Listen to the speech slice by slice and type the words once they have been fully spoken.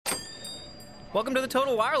Welcome to the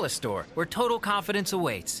Total Wireless store, where total confidence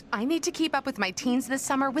awaits. I need to keep up with my teens this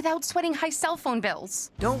summer without sweating high cell phone bills.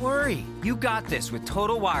 Don't worry. You got this with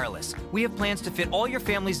Total Wireless. We have plans to fit all your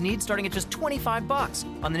family's needs starting at just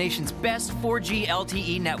 $25 on the nation's best 4G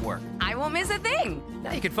LTE network. I won't miss a thing.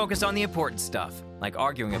 Now you can focus on the important stuff, like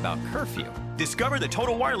arguing about curfew. Discover the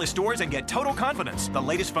Total Wireless stores and get total confidence. The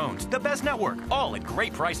latest phones, the best network, all at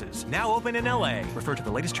great prices. Now open in LA. Refer to the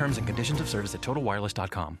latest terms and conditions of service at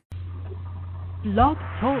TotalWireless.com. Blog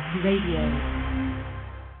Talk Radio.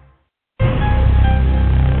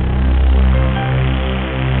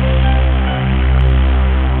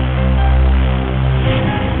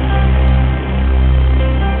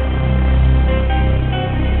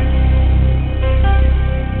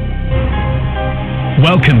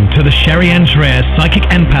 Welcome to the Sherry Andrea Psychic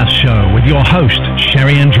Empath Show with your host,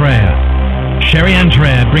 Sherry Andrea. Sherry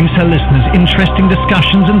Andrea brings her listeners interesting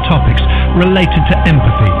discussions and topics related to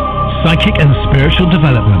empathy, psychic and spiritual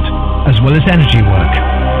development, as well as energy work.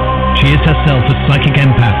 She is herself a psychic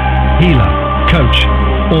empath, healer, coach,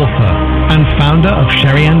 author, and founder of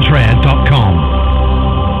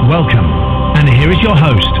SherryAndrea.com. Welcome, and here is your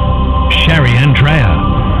host, Sherry Andrea.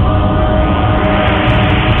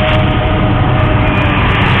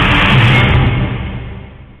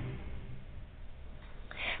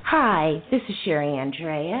 Hi, this is Sherry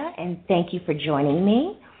Andrea, and thank you for joining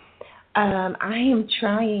me. I am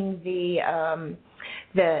trying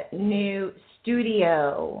the new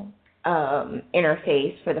studio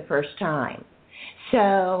interface for the first time.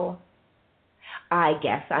 So I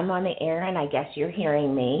guess I'm on the air, and I guess you're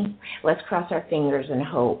hearing me. Let's cross our fingers and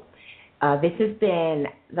hope. This has been,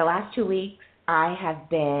 the last 2 weeks, I have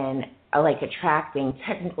been attracting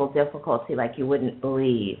technical difficulty like you wouldn't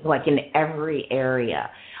believe, like in every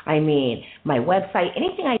area. I mean, my website,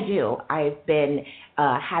 anything I do, I've been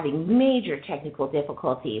having major technical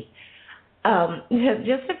difficulties.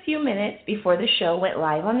 Just a few minutes before the show went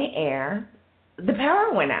live on the air, the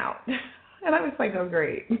power went out. And I was like, oh,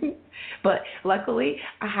 great. But luckily,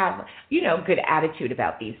 I have, good attitude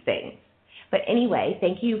about these things. But anyway,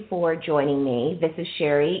 thank you for joining me. This is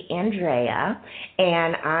Sherry Andrea,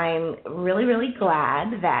 and I'm really, really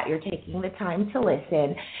glad that you're taking the time to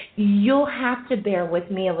listen. You'll have to bear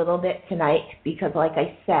with me a little bit tonight because, like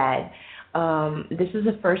I said, this is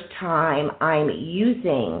the first time I'm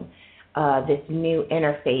using this new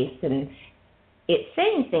interface, and it's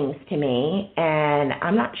saying things to me, and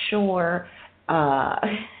I'm not sure.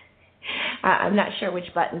 I'm not sure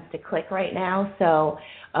which buttons to click right now, so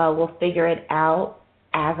we'll figure it out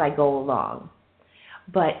as I go along.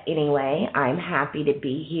 But anyway, I'm happy to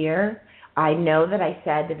be here. I know that I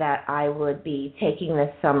said that I would be taking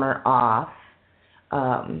this summer off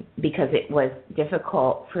because it was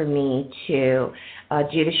difficult for me to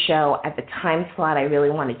do the show at the time slot I really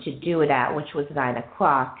wanted to do it at, which was 9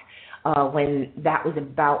 o'clock. When that was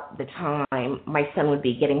about the time my son would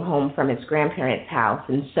be getting home from his grandparents' house.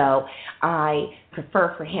 And so I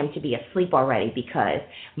prefer for him to be asleep already because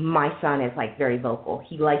my son is very vocal.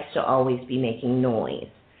 He likes to always be making noise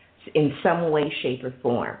in some way, shape, or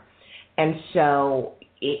form. And so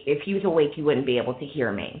if he was awake, he wouldn't be able to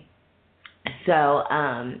hear me. So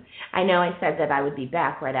I know I said that I would be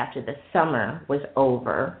back right after the summer was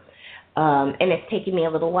over. And it's taken me a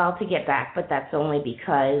little while to get back, but that's only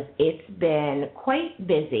because it's been quite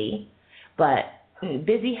busy, but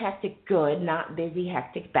busy, hectic, good, not busy,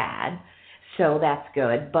 hectic, bad. So that's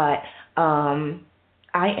good. But I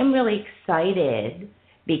am really excited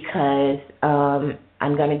because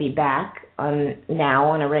I'm going to be back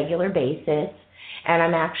now on a regular basis, and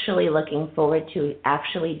I'm actually looking forward to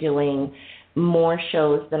actually doing more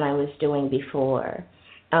shows than I was doing before.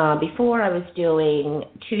 Before I was doing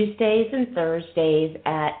Tuesdays and Thursdays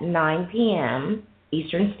at 9 p.m.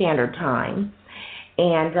 Eastern Standard Time.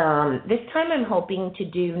 And this time I'm hoping to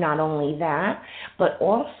do not only that, but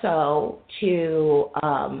also to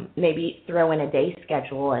maybe throw in a day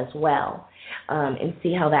schedule as well and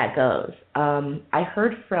see how that goes. I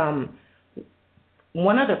heard from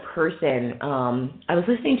one other person. I was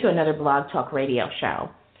listening to another Blog Talk Radio show.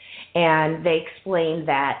 And they explained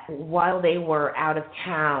that while they were out of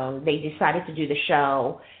town, they decided to do the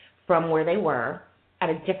show from where they were at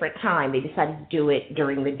a different time. They decided to do it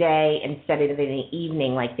during the day instead of in the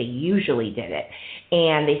evening like they usually did it.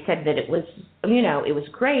 And they said that it was, it was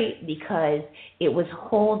great because it was a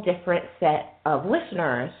whole different set of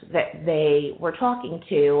listeners that they were talking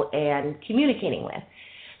to and communicating with.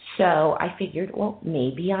 So I figured, well,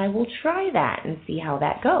 maybe I will try that and see how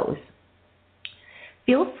that goes.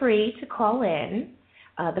 Feel free to call in.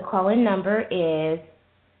 The call-in number is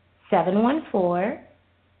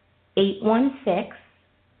 714-816-5633.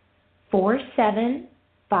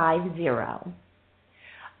 4750.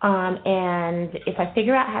 And if I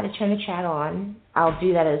figure out how to turn the chat on, I'll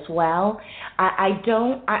do that as well.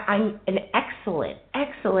 I'm an excellent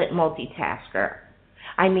multitasker.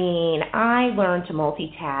 I mean, I learned to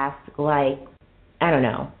multitask a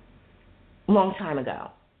long time ago,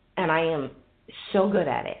 and I am so good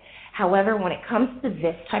at it. However, when it comes to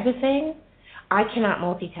this type of thing, I cannot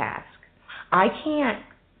multitask. I cannot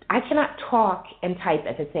talk and type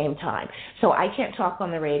at the same time. So I can't talk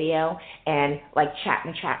on the radio and chat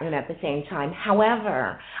in the chat room at the same time.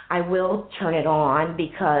 However, I will turn it on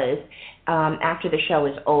because after the show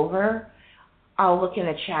is over, I'll look in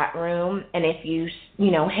the chat room, and if you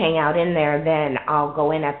hang out in there, then I'll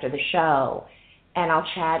go in after the show and I'll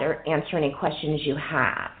chat or answer any questions you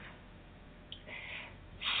have.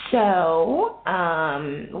 So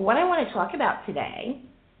what I want to talk about today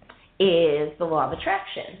is the law of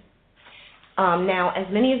attraction. Now, as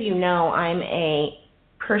many of you know, I'm a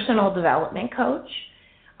personal development coach.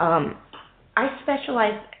 I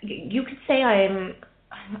specialize, you could say I'm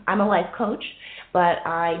a life coach, but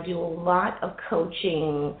I do a lot of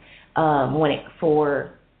coaching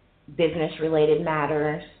for business-related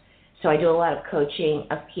matters. So I do a lot of coaching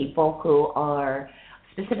of people who are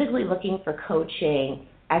specifically looking for coaching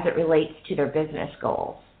as it relates to their business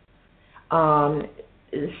goals.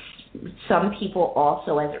 Some people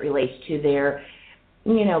also as it relates to their,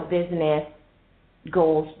 business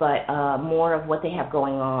goals, but more of what they have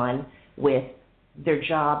going on with their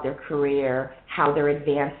job, their career, how they're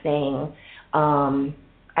advancing.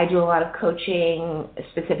 I do a lot of coaching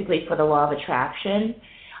specifically for the law of attraction,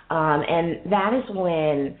 and that is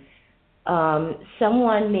when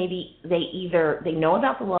someone maybe they know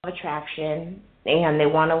about the law of attraction and they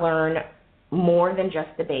want to learn more than just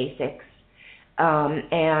the basics,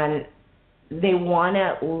 and they want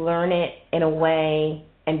to learn it in a way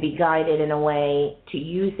and be guided in a way to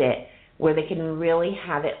use it where they can really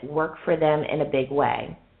have it work for them in a big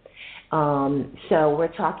way. So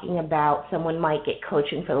we're talking about someone might get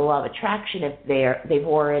coaching for the law of attraction if they've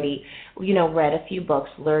already, read a few books,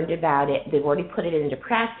 learned about it, they've already put it into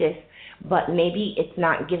practice, but maybe it's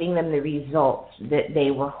not giving them the results that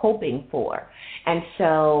they were hoping for. And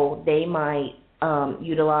so they might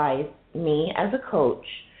utilize me as a coach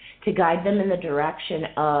to guide them in the direction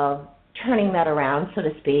of turning that around, so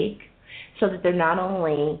to speak, so that they're not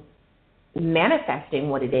only manifesting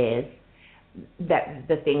what it is that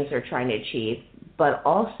the things they're trying to achieve, but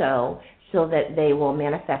also so that they will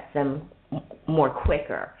manifest them more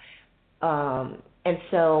quicker. And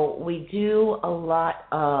so we do a lot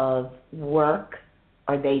of work,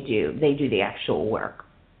 or they do the actual work.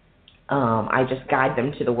 I just guide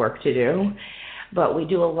them to the work to do. But we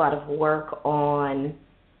do a lot of work on,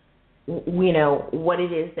 what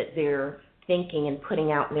it is that they're thinking and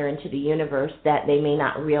putting out there into the universe that they may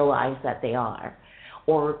not realize that they are,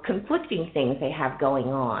 or conflicting things they have going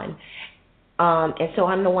on. And so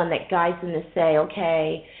I'm the one that guides them to say,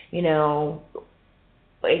 okay,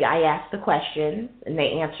 I ask the question and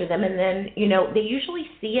they answer them, and then, they usually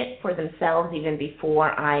see it for themselves even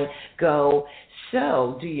before I go,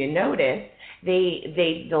 so do you notice?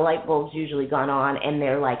 The light bulb's usually gone on and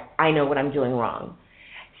they're like, I know what I'm doing wrong.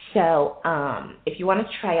 So if you want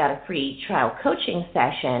to try out a free trial coaching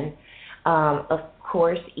session, of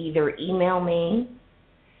course, either email me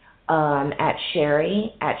at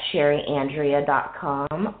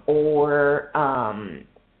sherry@sherryandrea.com or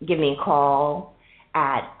give me a call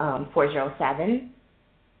at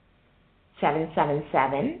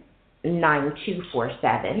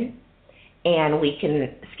 407-777-9247, and we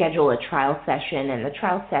can schedule a trial session, and the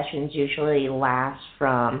trial sessions usually last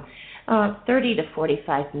from 30 to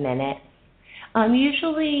 45 minutes,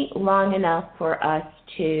 usually long enough for us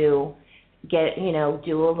to get,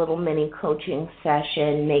 do a little mini coaching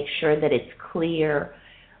session, make sure that it's clear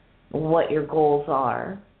what your goals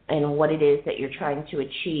are and what it is that you're trying to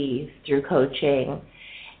achieve through coaching,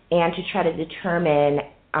 and to try to determine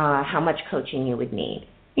how much coaching you would need,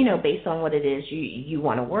 based on what it is you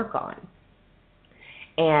want to work on.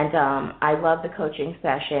 And I love the coaching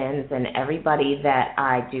sessions, and everybody that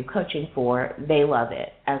I do coaching for, they love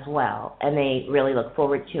it as well, and they really look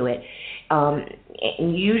forward to it.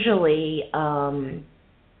 And usually,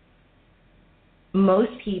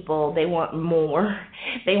 most people, they want more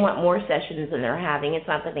sessions than they're having. It's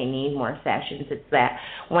not that they need more sessions. It's that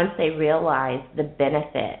once they realize the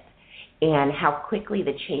benefit and how quickly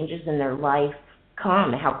the changes in their life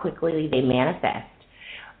come, how quickly they manifest,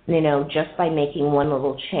 just by making one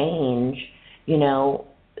little change, in a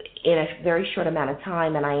very short amount of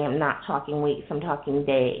time, and I am not talking weeks, I'm talking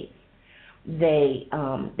days. they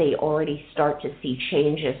already start to see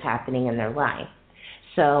changes happening in their life.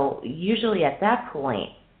 So usually at that point,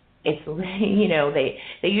 it's,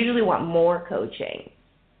 they usually want more coaching.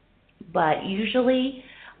 But usually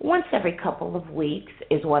once every couple of weeks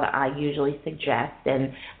is what I usually suggest,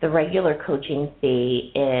 and the regular coaching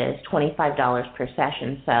fee is $25 per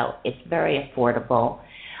session, so it's very affordable.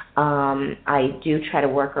 I do try to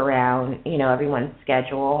work around, everyone's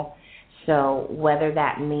schedule. So whether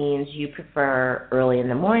that means you prefer early in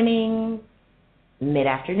the morning,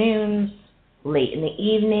 mid-afternoons, late in the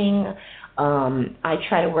evening, I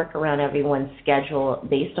try to work around everyone's schedule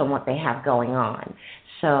based on what they have going on.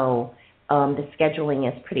 So the scheduling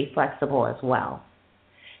is pretty flexible as well.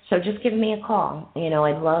 So just give me a call.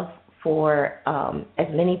 I'd love for as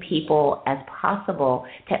many people as possible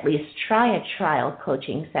to at least try a trial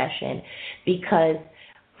coaching session, because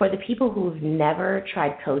for the people who've never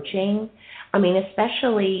tried coaching,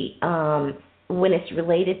 especially when it's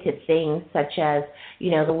related to things such as,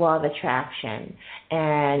 the law of attraction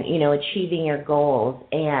and, achieving your goals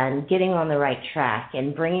and getting on the right track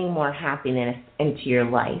and bringing more happiness into your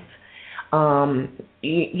life.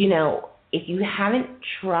 If you haven't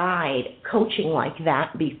tried coaching like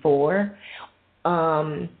that before,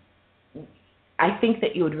 I think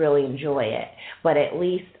that you would really enjoy it. But at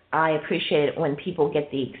least I appreciate it when people get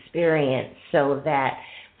the experience so that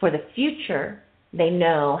for the future, they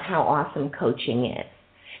know how awesome coaching is,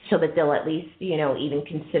 so that they'll at least, even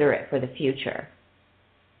consider it for the future.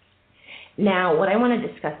 Now, what I want to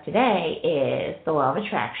discuss today is the law of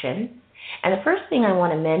attraction. And the first thing I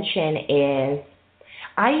want to mention is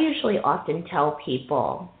I usually often tell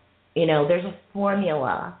people, there's a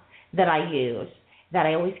formula that I use that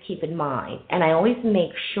I always keep in mind. And I always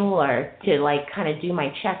make sure to kind of do my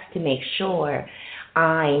checks to make sure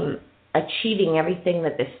I'm achieving everything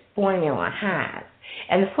that this formula has.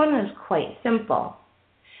 And the formula is quite simple.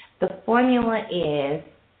 The formula is,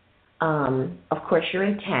 of course, your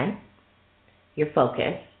intent, your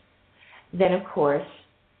focus, then, of course,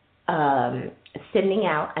 sending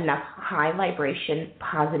out enough high vibration,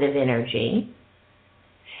 positive energy,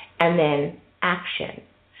 and then action.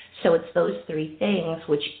 So it's those three things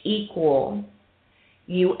which equal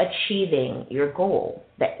you achieving your goal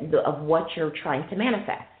of what you're trying to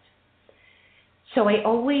manifest. So I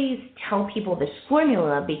always tell people this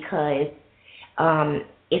formula because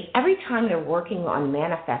if every time they're working on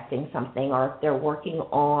manifesting something, or if they're working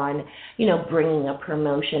on, bringing a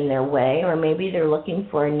promotion their way, or maybe they're looking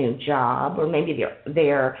for a new job, or maybe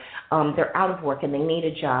they're out of work and they need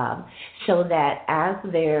a job, so that as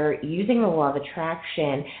they're using the law of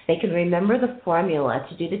attraction, they can remember the formula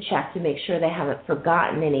to do the check to make sure they haven't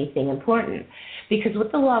forgotten anything important. Because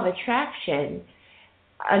with the law of attraction,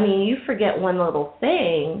 you forget one little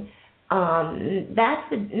thing. I'm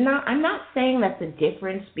not saying that's the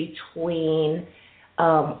difference between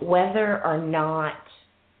whether or not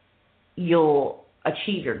you'll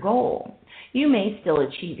achieve your goal. You may still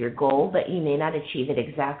achieve your goal, but you may not achieve it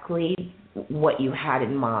exactly what you had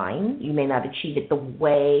in mind. You may not achieve it the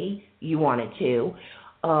way you wanted to,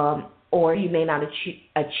 or you may not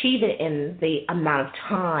achieve it in the amount of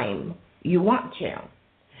time you want to.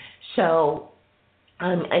 So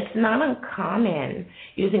it's not uncommon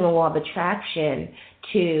using the law of attraction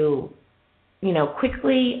to,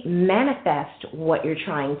 quickly manifest what you're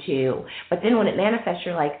trying to. But then when it manifests,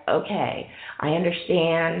 you're like, okay, I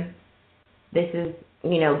understand. This is,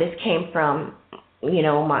 this came from,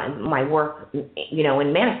 my work,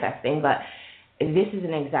 in manifesting, but this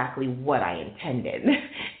isn't exactly what I intended.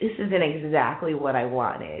 This isn't exactly what I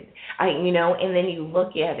wanted. And then you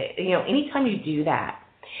look at it, anytime you do that,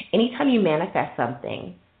 anytime you manifest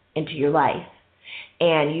something into your life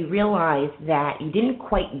and you realize that you didn't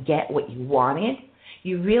quite get what you wanted,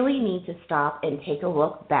 you really need to stop and take a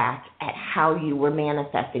look back at how you were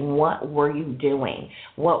manifesting. What were you doing?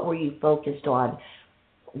 What were you focused on?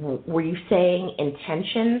 Were you saying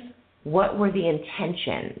intentions? What were the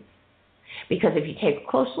intentions? Because if you take a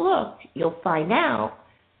close look, you'll find out,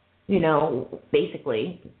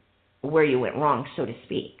 basically where you went wrong, so to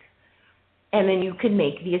speak. And then you can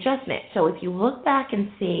make the adjustment. So if you look back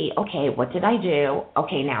and see, okay, what did I do?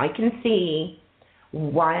 Okay, now I can see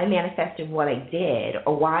why I manifested what I did,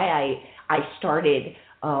 or why I started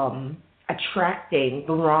attracting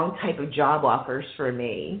the wrong type of job offers for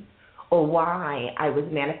me, or why I was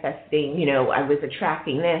manifesting, I was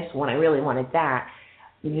attracting this when I really wanted that.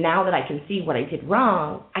 Now that I can see what I did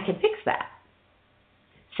wrong, I can fix that.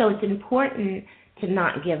 So it's important to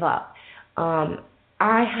not give up.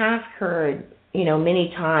 I have heard,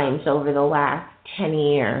 many times over the last 10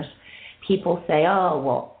 years, people say, oh,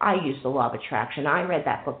 well, I used the law of attraction. I read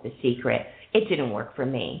that book, The Secret. It didn't work for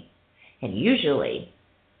me. And usually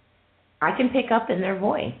I can pick up in their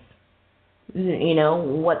voice,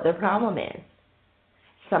 what the problem is.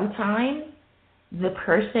 Sometimes the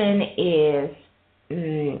person is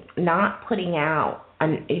not putting out,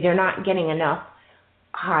 they're not getting enough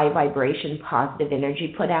high vibration, positive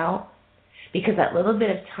energy put out, because that little bit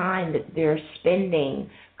of time that they're spending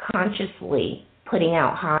consciously putting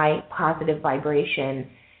out high positive vibration,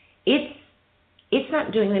 it's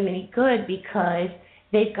not doing them any good because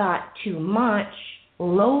they've got too much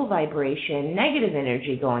low vibration, negative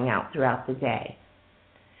energy going out throughout the day.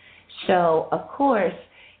 So, of course,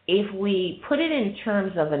 if we put it in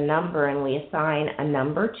terms of a number and we assign a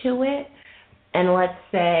number to it, and let's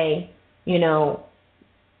say,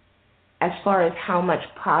 as far as how much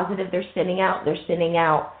positive they're sending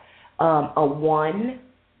out a 1,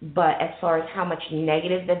 but as far as how much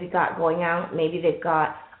negative they've got going out, maybe they've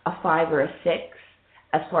got a 5 or a 6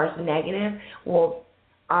 as far as negative. Well,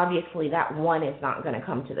 obviously that 1 is not going to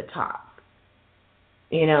come to the top.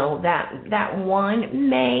 That 1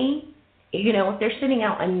 may, if they're sending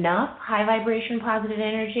out enough high vibration positive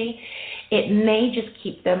energy, it may just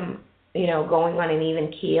keep them, going on an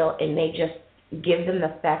even keel. It may just give them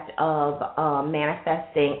the effect of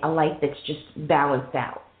manifesting a life that's just balanced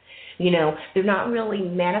out. They're not really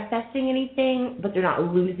manifesting anything, but they're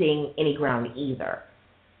not losing any ground either.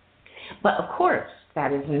 But of course,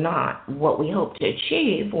 that is not what we hope to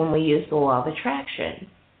achieve when we use the law of attraction.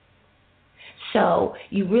 So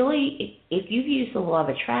you really, if you've used the law of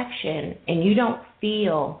attraction and you don't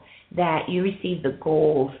feel that you receive the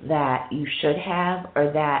goals that you should have,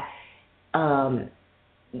 or that,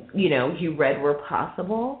 you read were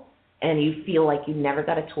possible, and you feel like you never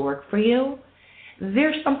got it to work for you,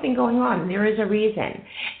 there's something going on. There is a reason.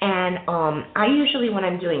 And I usually, when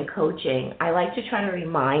I'm doing coaching, I like to try to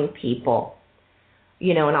remind people,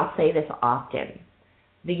 and I'll say this often,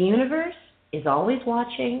 the universe is always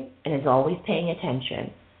watching and is always paying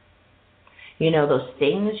attention. Those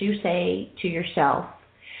things you say to yourself,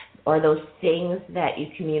 or those things that you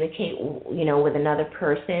communicate, with another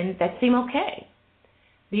person that seem okay.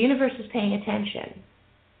 The universe is paying attention.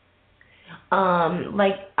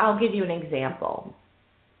 I'll give you an example.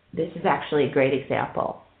 This is actually a great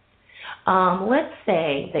example. Let's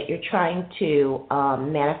say that you're trying to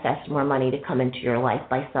manifest more money to come into your life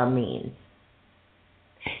by some means.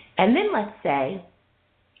 And then let's say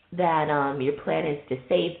that your plan is to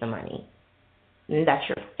save the money. And that's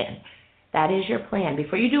your plan. That is your plan.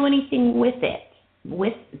 Before you do anything with it,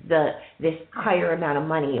 with this higher amount of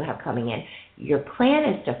money you have coming in, your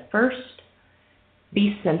plan is to first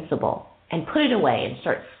be sensible and put it away and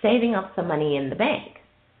start saving up some money in the bank.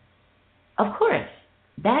 Of course,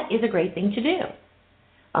 that is a great thing to do.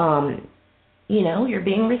 You're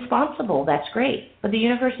being responsible. That's great. But the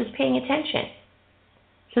universe is paying attention.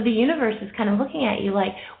 So the universe is kind of looking at you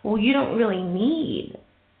like, well, you don't really need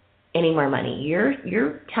any more money.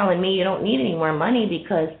 You're telling me you don't need any more money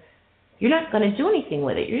because you're not going to do anything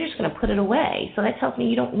with it. You're just going to put it away. So that tells me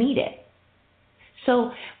you don't need it.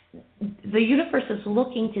 So the universe is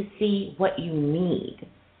looking to see what you need.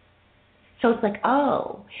 So it's like,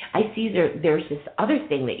 oh, I see there's this other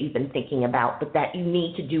thing that you've been thinking about, but that you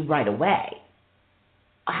need to do right away.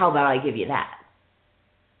 How about I give you that?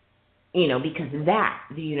 Because that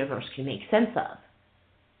the universe can make sense of.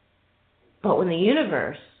 But when the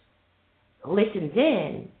universe listens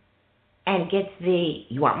in and gets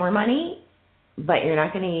you want more money, but you're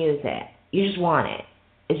not going to use it. You just want it.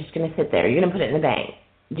 It's just going to sit there. You're going to put it in the bank.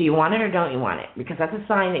 Do you want it or don't you want it? Because that's a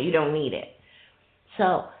sign that you don't need it.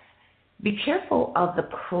 So be careful of the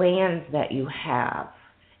plans that you have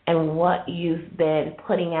and what you've been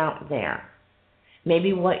putting out there.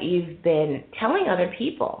 Maybe what you've been telling other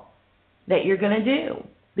people that you're going to do,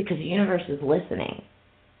 because the universe is listening.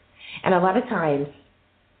 And a lot of times,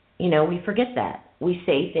 we forget that. We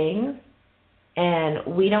say things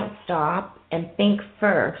and we don't stop and think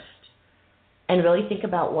first and really think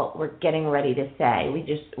about what we're getting ready to say.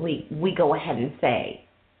 We go ahead and say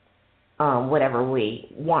whatever we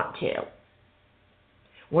want to.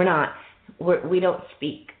 We don't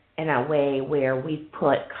speak in a way where we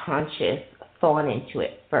put conscious thought into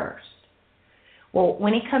it first. Well,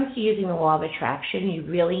 when it comes to using the law of attraction, you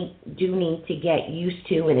really do need to get used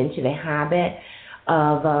to and into the habit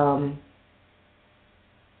of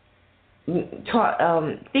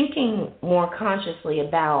thinking more consciously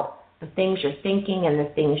about the things you're thinking and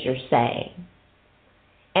the things you're saying.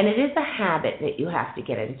 And it is a habit that you have to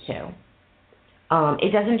get into.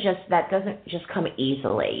 That doesn't just come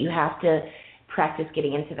easily. You have to practice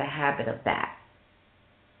getting into the habit of that.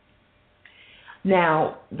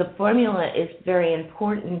 Now, the formula is very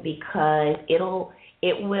important because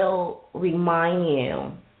it will remind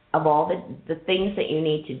you of all the things that you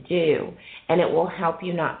need to do, and it will help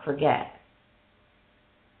you not forget.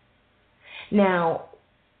 Now,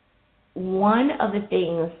 one of the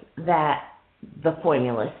things that the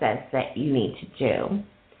formula says that you need to do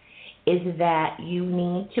is that you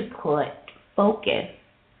need to put focus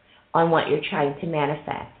on what you're trying to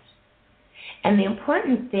manifest. And the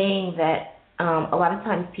important thing that a lot of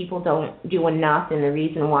times people don't do enough, and the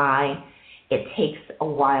reason why it takes a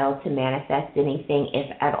while to manifest anything,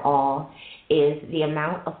 if at all, is the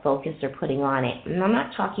amount of focus they're putting on it. And I'm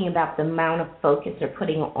not talking about the amount of focus they're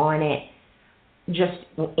putting on it just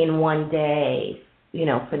in one day,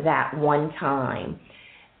 for that one time.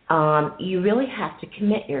 You really have to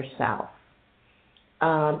commit yourself.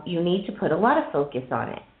 You need to put a lot of focus on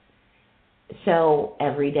it. So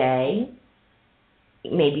every day,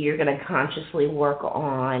 maybe you're going to consciously work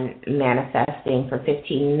on manifesting for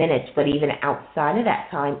 15 minutes, but even outside of that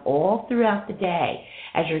time, all throughout the day,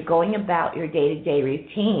 as you're going about your day-to-day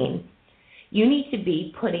routine, you need to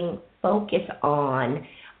be putting focus on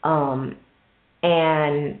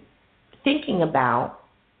and thinking about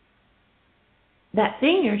that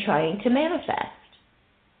thing you're trying to manifest.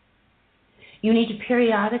 You need to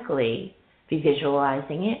periodically be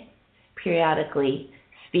visualizing it, periodically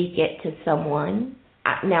speak it to someone.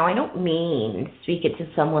 Now, I don't mean speak it to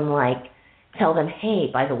someone like tell them, hey,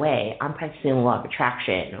 by the way, I'm practicing the law of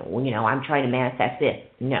attraction. I'm trying to manifest this.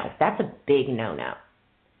 No, that's a big no-no.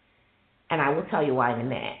 And I will tell you why in a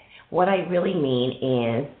minute. What I really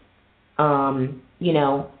mean is,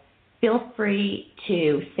 feel free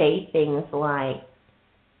to say things like,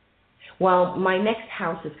 well, my next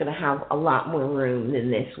house is going to have a lot more room than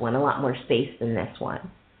this one, a lot more space than this one.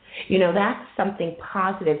 That's something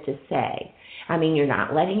positive to say. I mean, you're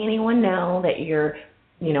not letting anyone know that you're,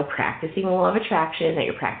 practicing the law of attraction, that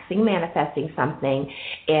you're practicing manifesting something,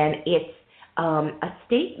 and it's a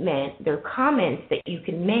statement, there are comments that you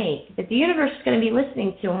can make that the universe is going to be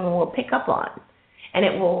listening to and will pick up on, and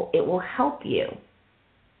it will help you.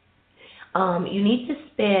 You need to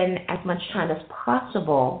spend as much time as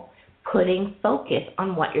possible putting focus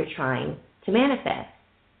on what you're trying to manifest.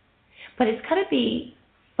 But it's got to be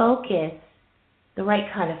focus, the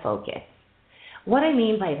right kind of focus. What I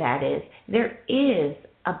mean by that is there is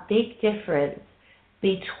a big difference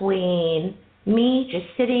between me just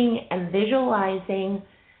sitting and visualizing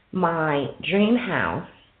my dream house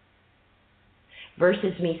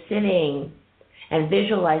versus me sitting and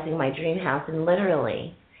visualizing my dream house and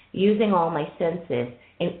literally using all my senses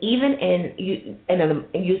and even in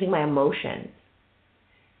using my emotions.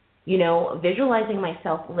 Visualizing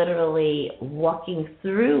myself literally walking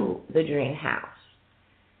through the dream house.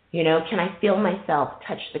 Can I feel myself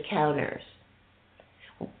touch the counters?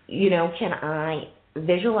 Can I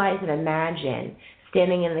visualize and imagine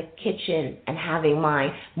standing in the kitchen and having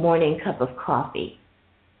my morning cup of coffee?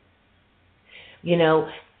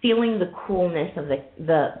 Feeling the coolness of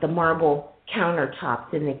the marble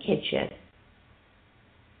countertops in the kitchen.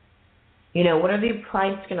 What are the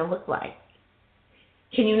appliances going to look like?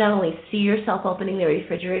 Can you not only see yourself opening the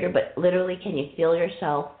refrigerator, but literally can you feel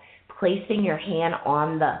yourself placing your hand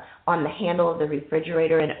on the handle of the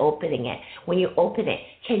refrigerator and opening it? When you open it,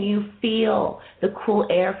 can you feel the cool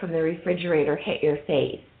air from the refrigerator hit your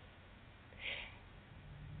face?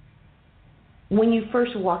 When you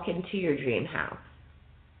first walk into your dream house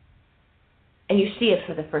and you see it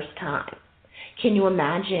for the first time, can you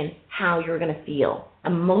imagine how you're going to feel,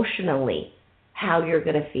 emotionally, how you're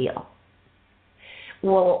going to feel?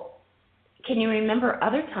 Well, can you remember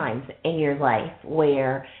other times in your life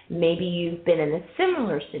where maybe you've been in a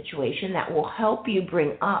similar situation that will help you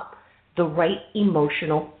bring up the right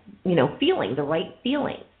emotional, feeling, the right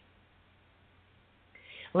feelings?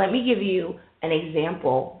 Let me give you an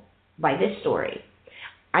example by this story.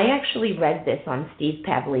 I actually read this on Steve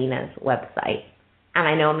Pavlina's website, and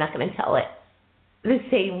I know I'm not going to tell it the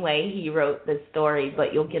same way he wrote the story,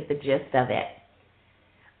 but you'll get the gist of it.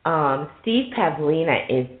 Steve Pavlina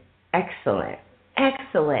is excellent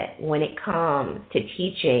when it comes to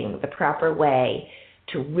teaching the proper way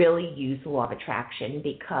to really use the law of attraction,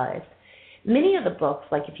 because many of the books,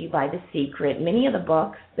 like if you buy The Secret, many of the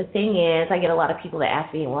books, the thing is, I get a lot of people that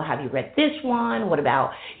ask me, well, have you read this one? What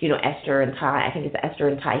about, Esther and Ty, I think it's Esther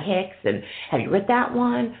and Ty Hicks, and have you read that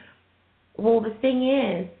one? Well, the thing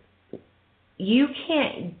is, you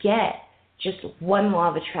can't get just one law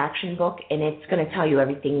of attraction book and it's going to tell you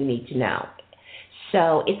everything you need to know.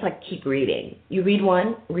 So it's like keep reading. You read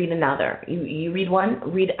one, read another. You read one,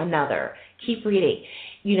 read another. Keep reading.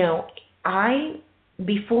 I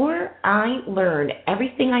before I learned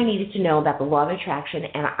everything I needed to know about the law of attraction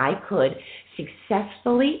and I could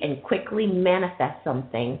successfully and quickly manifest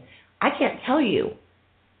something, I can't tell you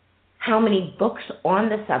how many books on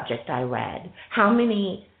the subject I read, how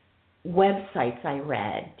many websites I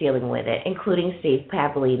read dealing with it, including Steve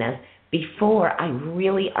Pavlina's, before I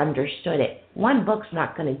really understood it. One book's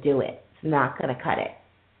not going to do it. It's not going to cut it.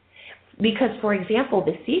 Because, for example,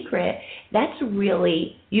 The Secret, that's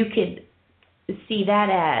really, you could see that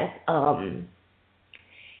as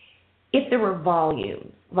if there were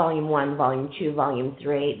volumes, volume 1, volume 2, volume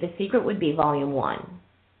 3, The Secret would be volume 1.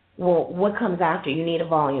 Well, what comes after? You need a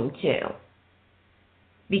volume 2.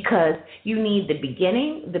 Because you need the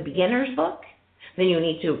beginning, the beginner's book, then you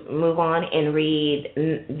need to move on and read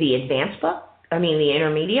the advanced book, the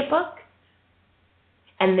intermediate book,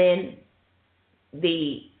 and then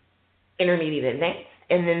the intermediate advanced,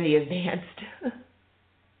 and then the advanced.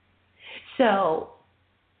 So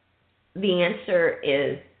the answer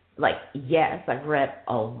is yes, I've read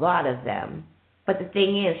a lot of them. But the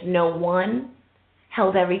thing is, no one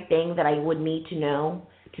held everything that I would need to know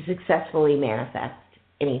to successfully manifest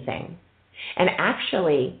anything. And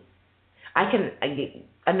actually,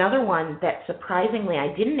 another one that surprisingly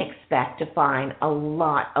I didn't expect to find a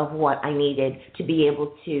lot of what I needed to be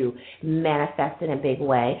able to manifest in a big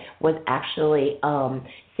way was actually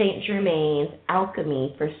Saint Germain's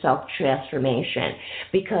Alchemy for Self-Transformation.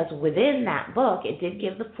 Because within that book, it did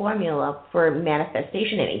give the formula for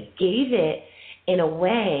manifestation, and it gave it in a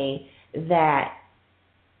way that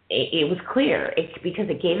it was clear, because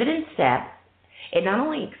it gave it in steps. It not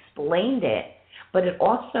only explained it, but it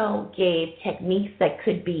also gave techniques that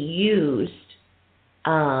could be used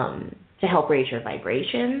to help raise your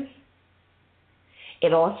vibrations.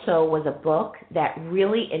 It also was a book that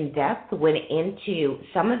really in-depth went into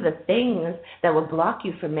some of the things that would block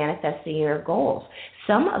you from manifesting your goals.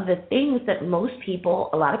 Some of the things that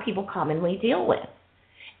a lot of people commonly deal with.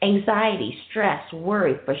 Anxiety, stress,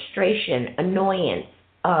 worry, frustration, annoyance,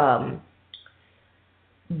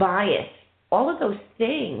 bias. All of those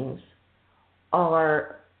things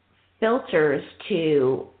are filters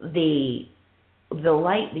to the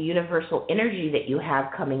light, the universal energy that you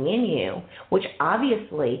have coming in you, which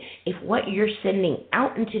obviously, if what you're sending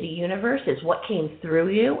out into the universe is what came through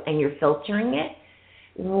you and you're filtering it,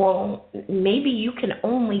 well, maybe you can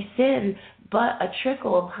only send but a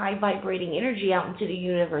trickle of high vibrating energy out into the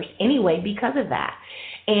universe anyway because of that.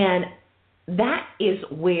 And that is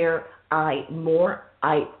where I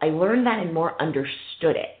learned that and more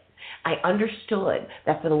understood it. I understood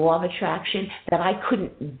that for the law of attraction, that I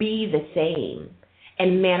couldn't be the same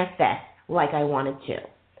and manifest like I wanted to.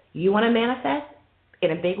 You want to manifest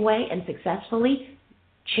in a big way and successfully?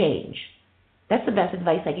 Change. That's the best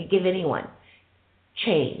advice I could give anyone.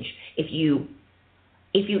 Change. If you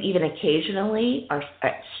even occasionally are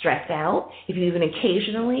stressed out, if you even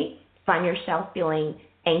occasionally find yourself feeling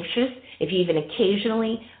anxious, if you even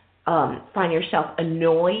occasionally find yourself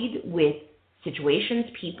annoyed with situations,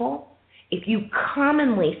 people, if you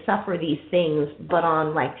commonly suffer these things, but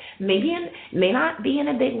on may not be in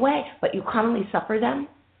a big way, but you commonly suffer them,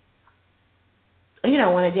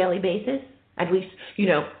 on a daily basis, at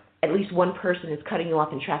least one person is cutting you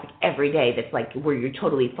off in traffic every day that's where you're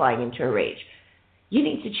totally flying into a rage. You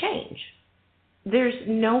need to change. There's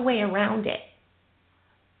no way around it.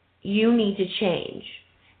 You need to change.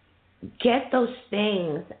 Get those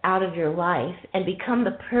things out of your life and become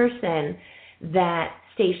the person that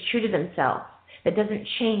stays true to themselves, that doesn't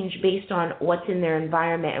change based on what's in their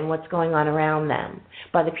environment and what's going on around them,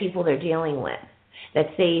 by the people they're dealing with,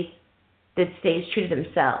 that stays true to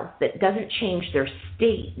themselves, that doesn't change their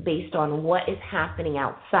state based on what is happening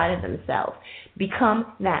outside of themselves.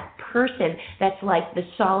 Become that person that's like the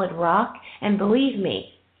solid rock, and believe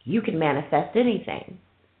me, you can manifest anything.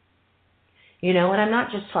 And I'm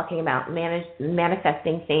not just talking about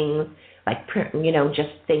manifesting things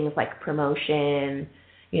just things like promotion,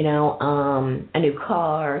 a new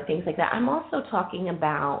car, things like that. I'm also talking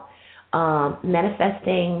about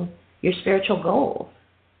manifesting your spiritual goals.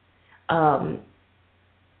 That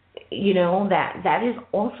is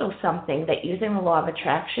also something that, using the law of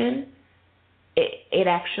attraction, it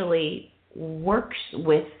actually works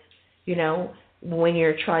with, when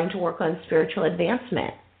you're trying to work on spiritual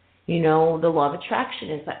advancement. The law of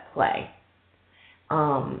attraction is at play.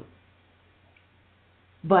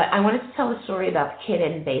 But I wanted to tell a story about a kid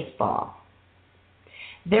in baseball.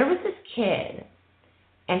 There was this kid,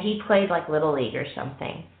 and he played Little League or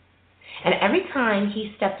something. And every time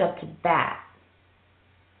he stepped up to bat,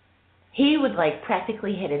 he would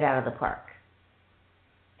practically hit it out of the park.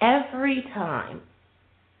 Every time.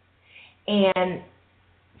 And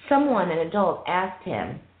someone, an adult, asked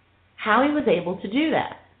him how he was able to do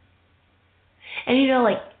that. And you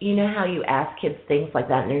know how you ask kids things like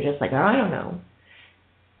that and they're just like, oh, I don't know.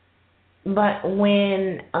 But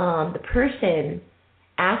when the person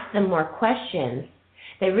asked them more questions,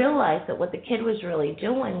 they realized that what the kid was really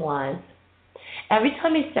doing was every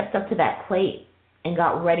time he stepped up to that plate and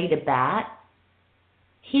got ready to bat,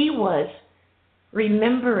 he was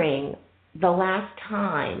remembering the last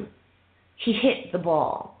time he hit the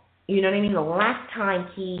ball. You know what I mean? The last time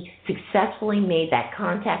he successfully made that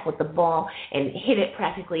contact with the ball and hit it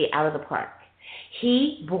practically out of the park.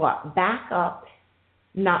 He brought back up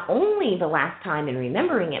not only the last time and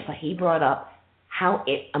remembering it, but he brought up how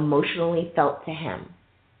it emotionally felt to him.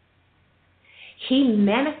 He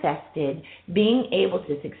manifested being able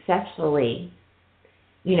to successfully,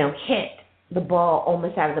 hit the ball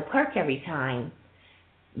almost out of the park every time,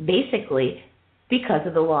 basically because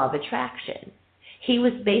of the law of attraction. He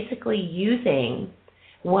was basically using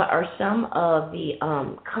what are some of the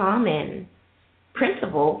common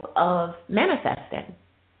principles of manifesting.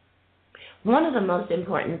 One of the most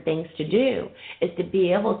important things to do is to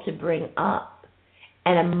be able to bring up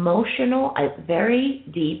an emotional, a very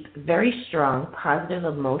deep, very strong, positive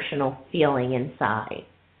emotional feeling inside.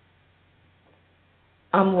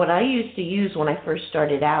 What I used to use when I first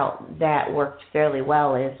started out that worked fairly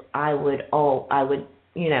well is I would often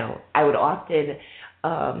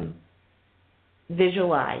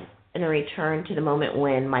visualize and return to the moment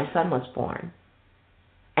when my son was born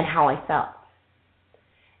and how I felt.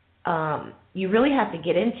 You really have to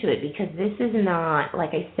get into it because this is not,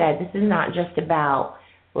 like I said, this is not just about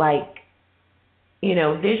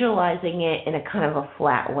visualizing it in a kind of a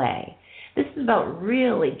flat way. This is about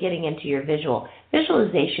really getting into your visual.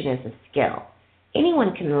 Visualization is a skill.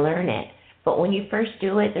 Anyone can learn it, but when you first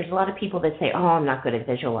do it, there's a lot of people that say, oh, I'm not good at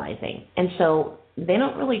visualizing. And so they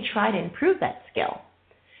don't really try to improve that skill.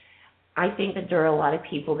 I think that there are a lot of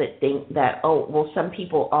people that think that, oh, well, some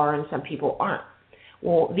people are and some people aren't.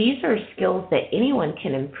 Well, these are skills that anyone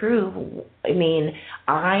can improve. I mean,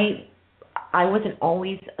 I wasn't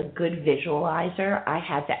always a good visualizer. I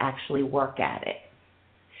had to actually work at it.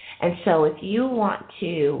 And so if you want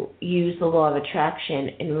to use the law of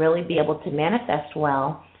attraction and really be able to manifest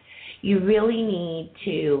well, you really need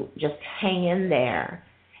to just hang in there.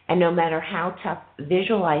 And no matter how tough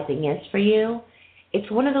visualizing is for you,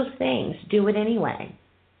 it's one of those things. Do it anyway.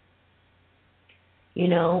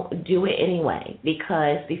 Do it anyway.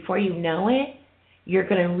 Because before you know it, you're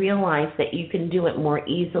going to realize that you can do it more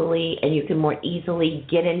easily and you can more easily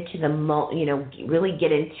get into really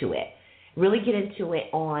get into it. Really get into it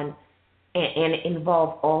and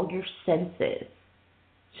involve all your senses.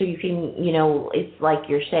 So you can, it's like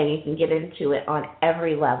you're saying, you can get into it on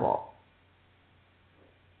every level.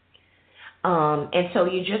 And so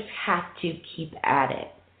you just have to keep at it.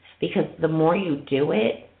 Because the more you do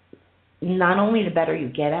it, not only the better you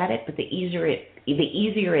get at it, but the easier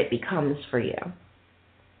it becomes for you.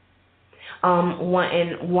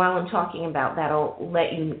 And while I'm talking about that, I'll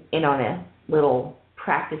let you in on a little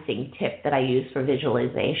practicing tip that I use for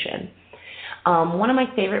visualization. One of my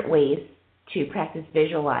favorite ways to practice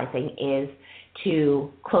visualizing is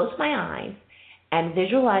to close my eyes and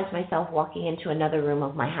visualize myself walking into another room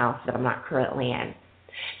of my house that I'm not currently in.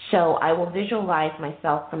 So I will visualize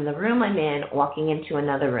myself from the room I'm in walking into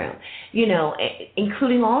another room,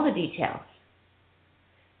 including all the details.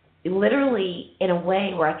 Literally in a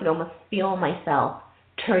way where I could almost feel myself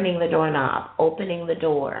turning the doorknob, opening the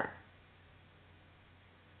door,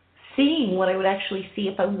 seeing what I would actually see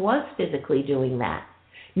if I was physically doing that,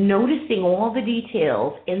 noticing all the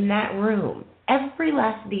details in that room, every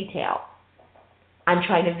last detail. I'm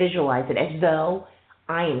trying to visualize it as though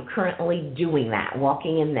I am currently doing that,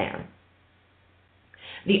 walking in there.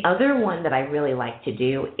 The other one that I really like to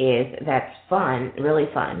do that's fun, really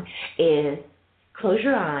fun, is close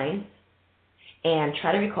your eyes and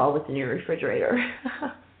try to recall what's in your refrigerator.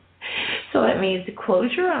 So that means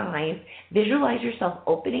close your eyes, visualize yourself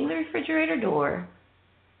opening the refrigerator door.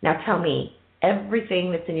 Now tell me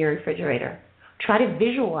everything that's in your refrigerator. Try to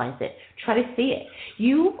visualize it. Try to see it.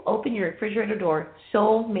 You've opened your refrigerator door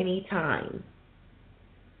so many times.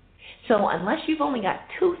 So unless you've only got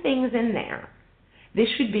 2 things in there, this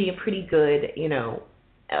should be a pretty good,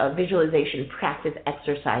 visualization practice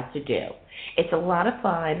exercise to do. It's a lot of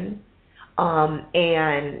fun,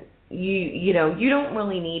 and you don't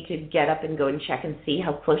really need to get up and go and check and see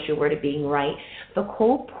how close you were to being right. The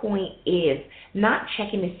whole point is not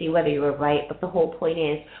checking to see whether you were right, but the whole point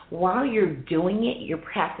is while you're doing it, you're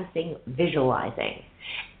practicing visualizing,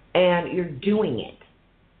 and you're doing it.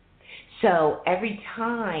 So every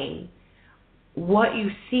time what you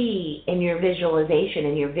see in your visualization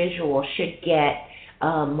and your visual should get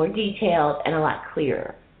more detailed and a lot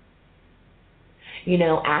clearer.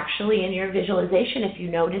 Actually in your visualization, if you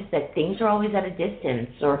notice that things are always at a distance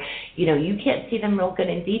or, you can't see them real good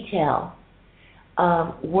in detail,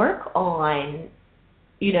 work on,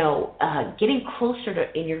 getting closer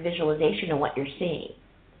to in your visualization to what you're seeing.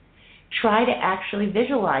 Try to actually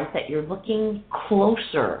visualize that you're looking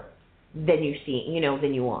closer than you see,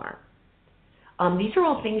 than you are. These are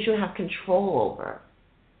all things you have control over.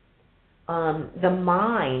 The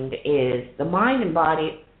mind and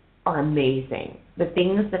body are amazing. The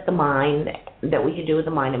things that we can do with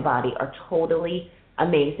the mind and body are totally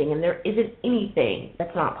amazing, and there isn't anything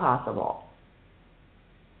that's not possible.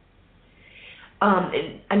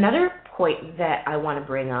 Another point that I want to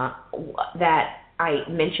bring up that I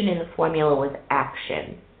mentioned in the formula was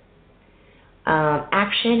action.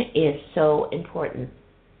 Action is so important.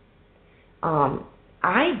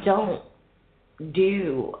 I don't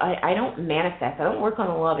manifest. I don't work on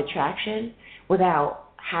the law of attraction without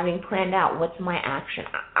having planned out what's my action.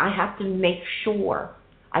 I have to make sure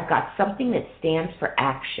I've got something that stands for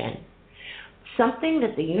action. Something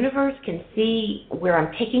that the universe can see where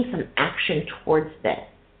I'm taking some action towards this.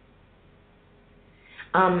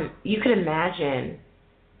 You can imagine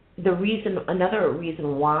another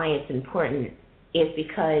reason why it's important is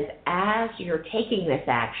because as you're taking this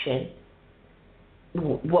action,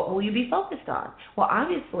 what will you be focused on? Well,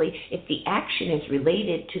 obviously, if the action is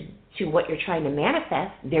related to what you're trying to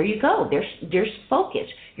manifest, there you go. There's focus.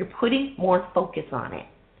 You're putting more focus on it.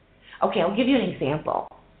 Okay, I'll give you an example.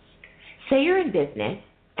 Say you're in business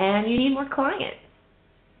and you need more clients.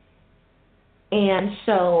 And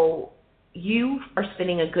so you are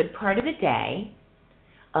spending a good part of the day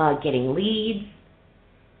getting leads,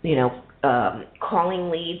 calling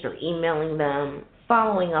leads or emailing them,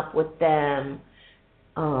 following up with them,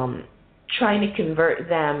 trying to convert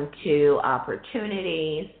them to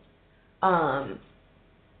opportunities.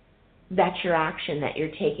 That's your action that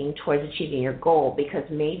you're taking towards achieving your goal, because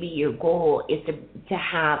maybe your goal is to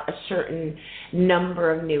have a certain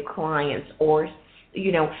number of new clients or,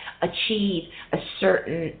 achieve a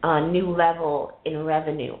certain new level in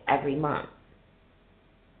revenue every month.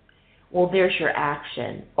 Well, there's your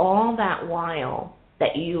action. All that while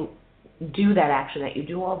that you do that action, that you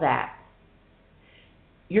do all that,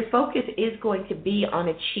 your focus is going to be on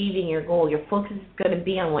achieving your goal. Your focus is going to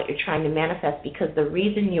be on what you're trying to manifest, because the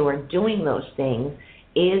reason you are doing those things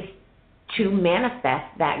is to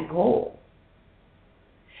manifest that goal.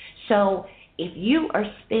 So if you are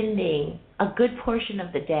spending a good portion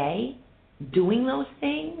of the day doing those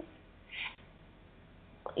things,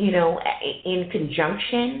 in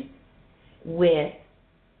conjunction with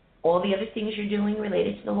all the other things you're doing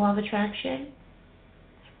related to the law of attraction,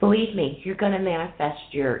 believe me, you're going to manifest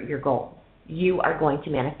your goal. You are going to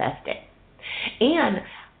manifest it. And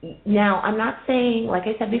now, I'm not saying, like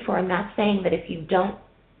I said before, I'm not saying that if you don't,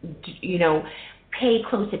 pay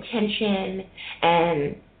close attention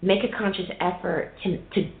and make a conscious effort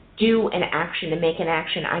to do an action, to make an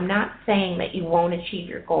action, I'm not saying that you won't achieve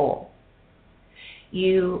your goal.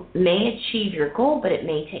 You may achieve your goal, but it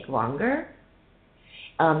may take longer.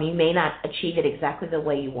 You may not achieve it exactly the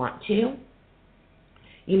way you want to.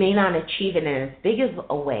 You may not achieve it in as big of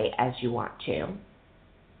a way as you want to.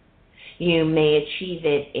 You may achieve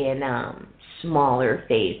it in smaller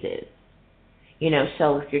phases.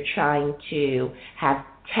 So if you're trying to have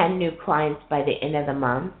 10 new clients by the end of the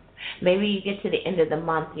month, maybe you get to the end of the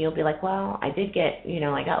month and you'll be like, well, I did get,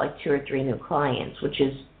 I got like 2 or 3 new clients, which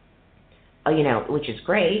is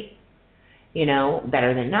great,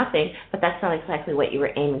 better than nothing, but that's not exactly what you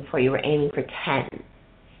were aiming for. You were aiming for 10.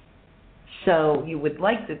 So you would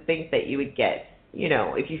like to think that you would get,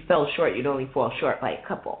 if you fell short, you'd only fall short by a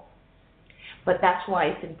couple. But that's why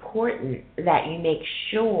it's important that you make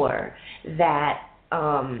sure that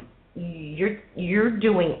you're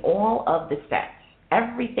doing all of the steps,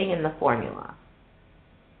 everything in the formula.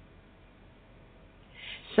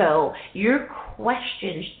 So your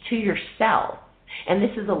questions to yourself, and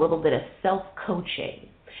this is a little bit of self-coaching,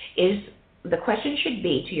 is the question should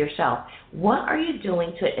be to yourself, what are you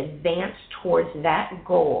doing to advance towards that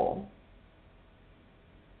goal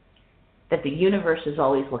that the universe is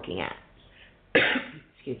always looking at?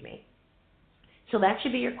 Excuse me. So that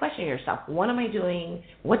should be your question to yourself. What am I doing?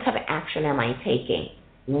 What type of action am I taking?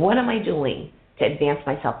 What am I doing to advance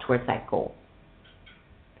myself towards that goal?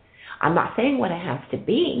 I'm not saying what it has to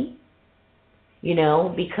be,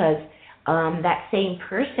 because that same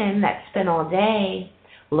person that spent all day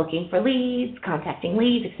looking for leads, contacting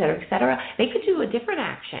leads, et cetera, they could do a different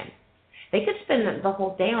action. They could spend the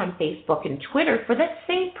whole day on Facebook and Twitter for that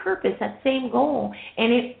same purpose, that same goal,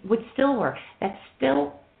 and it would still work. That's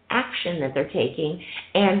still action that they're taking,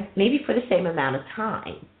 and maybe for the same amount of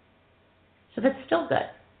time. So that's still good.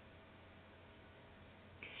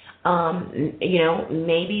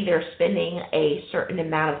 Maybe they're spending a certain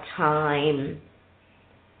amount of time,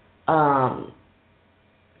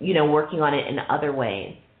 working on it in other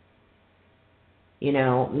ways.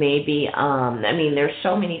 Maybe, there's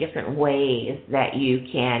so many different ways that you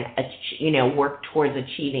can, work towards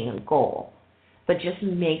achieving a goal. But just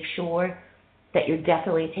make sure that you're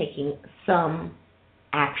definitely taking some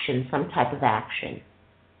action, some type of action.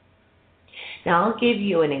 Now, I'll give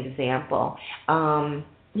you an example.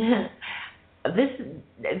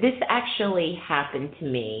 This actually happened to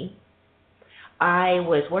me. I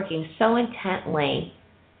was working so intently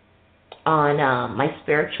on my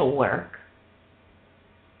spiritual work,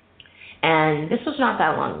 and this was not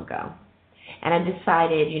that long ago. And I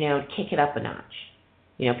decided, to kick it up a notch.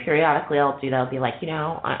 Periodically I'll do that. I'll be like,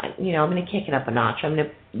 I'm going to kick it up a notch. I'm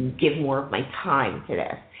going to give more of my time to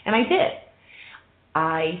this. And I did.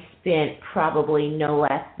 I spent probably no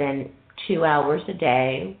less than 2 hours a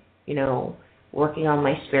day, working on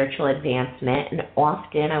my spiritual advancement. And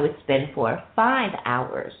often I would spend 4 or 5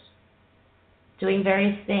 hours doing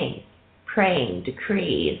various things, praying,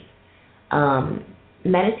 decrees,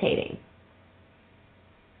 meditating.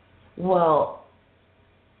 Well,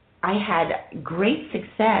 I had great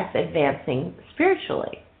success advancing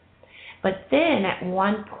spiritually. But then at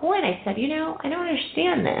one point I said, I don't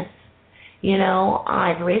understand this.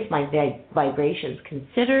 I've raised my vibrations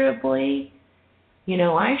considerably.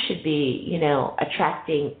 I should be,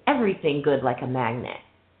 attracting everything good like a magnet.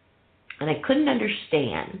 And I couldn't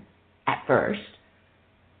understand at first.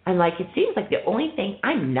 I'm like, it seems like the only thing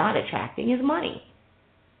I'm not attracting is money.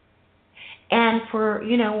 And for,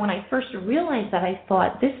 when I first realized that, I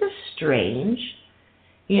thought, this is strange.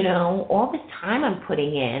 All this time I'm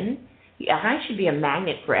putting in, I should be a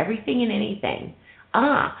magnet for everything and anything.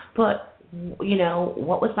 But,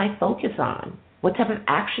 what was my focus on? What type of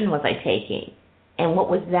action was I taking? And what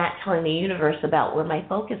was that telling the universe about where my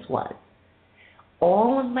focus was?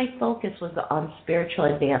 All of my focus was on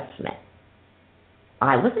spiritual advancement.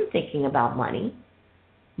 I wasn't thinking about money.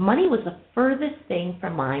 Money was the furthest thing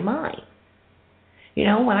from my mind.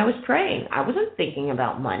 When I was praying, I wasn't thinking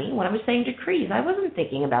about money. When I was saying decrees, I wasn't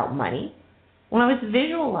thinking about money. When I was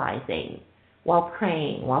visualizing while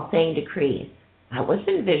praying, while saying decrees, I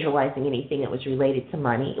wasn't visualizing anything that was related to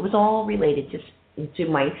money. It was all related to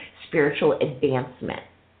my spiritual advancement.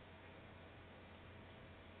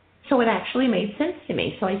 So it actually made sense to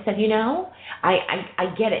me. So I said,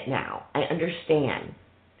 I get it now. I understand.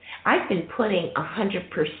 I've been putting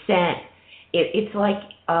 100%. It's like,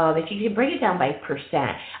 if you can break it down by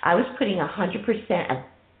percent, I was putting 100%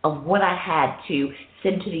 of what I had to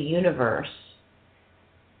send to the universe.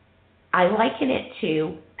 I liken it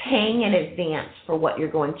to paying in advance for what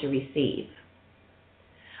you're going to receive.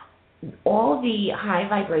 All the high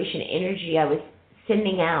vibration energy I was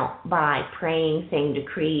sending out by praying, saying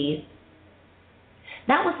decrees,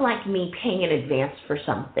 that was like me paying in advance for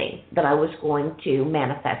something that I was going to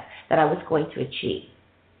manifest, that I was going to achieve.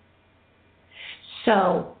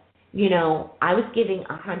 So, I was giving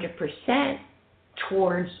 100%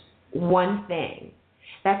 towards one thing.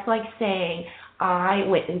 That's like saying I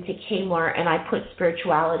went into Kmart and I put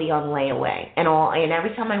spirituality on layaway. And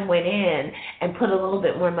every time I went in and put a little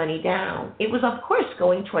bit more money down, it was, of course,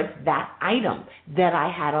 going towards that item that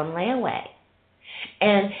I had on layaway.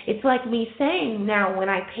 And it's like me saying, now when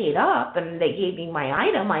I paid up and they gave me my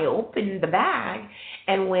item, I opened the bag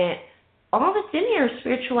and went, all that's in here is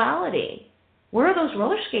spirituality. Where are those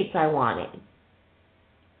roller skates I wanted?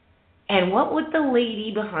 And what would the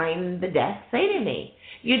lady behind the desk say to me?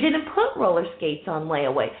 You didn't put roller skates on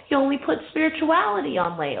layaway. You only put spirituality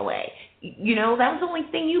on layaway. That was the only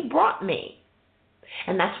thing you brought me.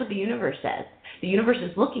 And that's what the universe says. The universe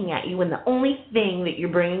is looking at you, and the only thing that you're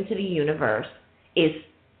bringing to the universe is,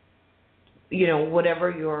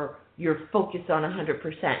 whatever you're focused on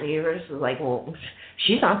 100%. And the universe is like, well,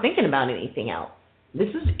 she's not thinking about anything else. This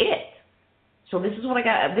is it. So this is what I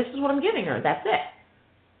got. This is what I'm giving her. That's it.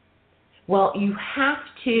 Well, you have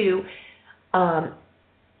to, and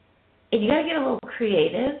you got to get a little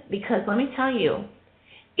creative, because let me tell you,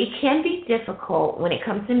 it can be difficult when it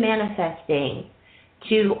comes to manifesting.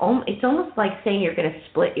 It's almost like saying you're going to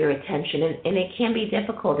split your attention, and it can be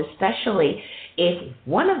difficult, especially if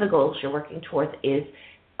one of the goals you're working towards is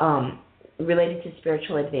related to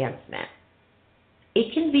spiritual advancement.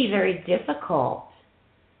 It can be very difficult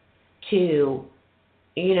to,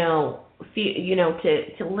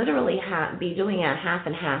 to literally be doing a half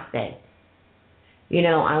and half day.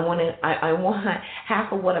 I want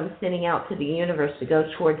half of what I'm sending out to the universe to go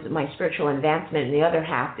towards my spiritual advancement, and the other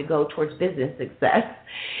half to go towards business success.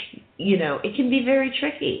 It can be very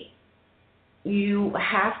tricky. You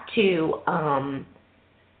have to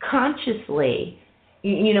consciously,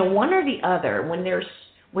 one or the other.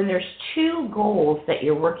 When there's two goals that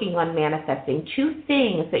you're working on manifesting, two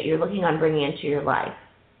things that you're looking on bringing into your life,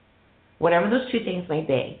 whatever those two things may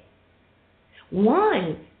be,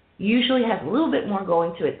 one usually has a little bit more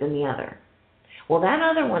going to it than the other. Well, that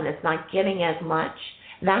other one that's not getting as much,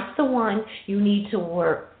 that's the one you need to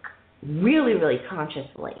work really, really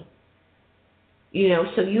consciously.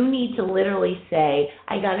 So you need to literally say,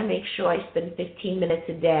 I got to make sure I spend 15 minutes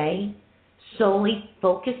a day solely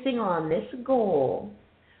focusing on this goal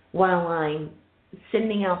while I'm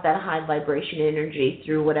sending out that high vibration energy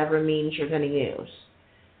through whatever means you're going to use.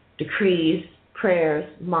 Decrees, prayers,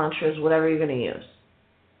 mantras, whatever you're going to use.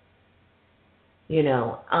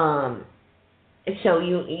 So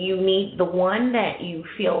you need the one that you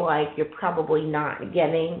feel like you're probably not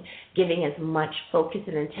giving as much focus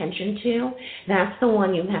and attention to. That's the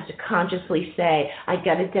one you have to consciously say, I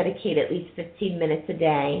got to dedicate at least 15 minutes a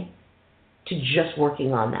day to just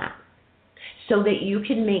working on that, so that you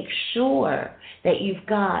can make sure that you've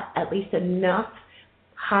got at least enough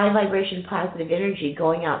high vibration positive energy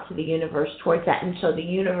going out to the universe towards that. And so the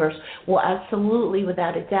universe will absolutely,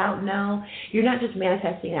 without a doubt, know you're not just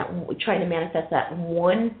manifesting that, trying to manifest that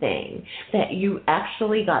one thing, that you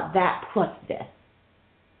actually got that plus this.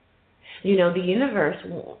 The universe,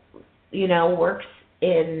 works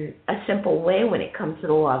in a simple way when it comes to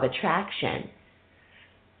the law of attraction.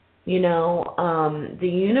 The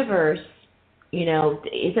universe,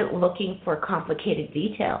 isn't looking for complicated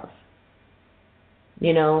details.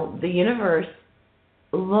 The universe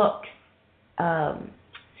looks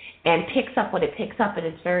and picks up what it picks up, and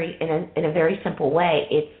it's in a very simple way.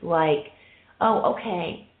 It's like, oh,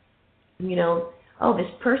 okay,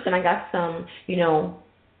 this person, I've got some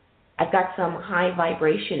high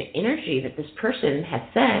vibration energy that this person has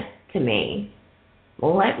sent to me.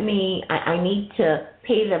 Well, I need to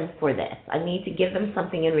pay them for this. I need to give them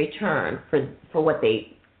something in return for what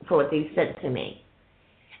they sent to me.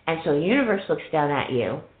 And so the universe looks down at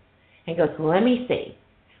you and goes, let me see.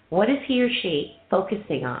 What is he or she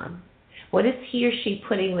focusing on? What is he or she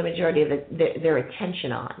putting the majority of their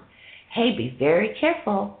attention on? Hey, be very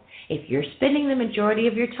careful. If you're spending the majority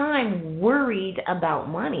of your time worried about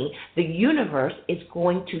money, the universe is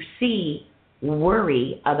going to see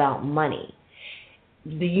worry about money.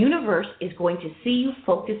 The universe is going to see you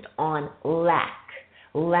focused on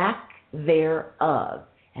lack thereof.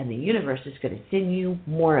 And the universe is going to send you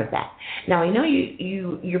more of that. Now, I know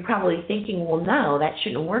you're probably thinking, well, no, that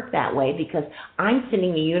shouldn't work that way, because I'm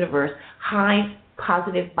sending the universe high,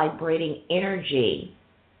 positive, vibrating energy.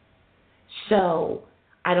 So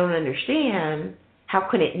I don't understand, how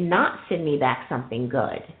could it not send me back something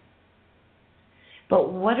good?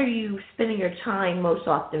 But what are you spending your time most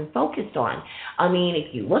often focused on? I mean,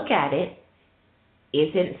 if you look at it,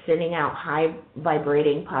 isn't sending out high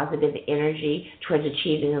vibrating positive energy towards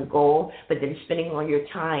achieving a goal, but then spending all your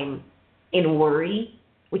time in worry,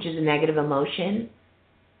 which is a negative emotion,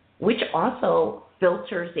 which also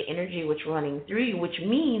filters the energy which running through you, which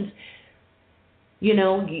means,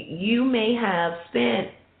 you may have spent,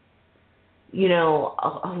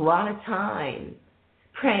 a lot of time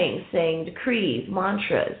praying, saying decrees,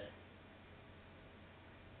 mantras.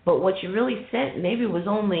 But what you really sent maybe was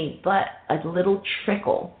only but a little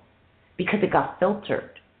trickle, because it got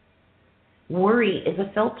filtered. Worry is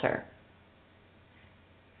a filter.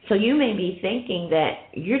 So you may be thinking that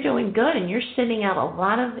you're doing good and you're sending out a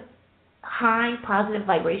lot of high positive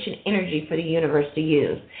vibration energy for the universe to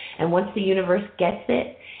use. And once the universe gets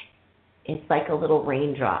it, it's like a little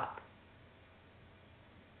raindrop,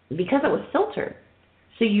 because it was filtered.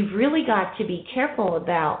 So you've really got to be careful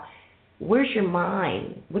about, where's your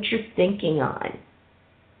mind? What you're thinking on?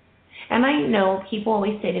 And I know people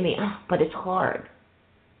always say to me, but it's hard.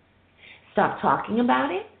 Stop talking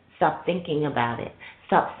about it. Stop thinking about it.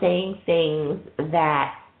 Stop saying things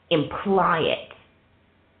that imply it.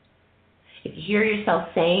 If you hear yourself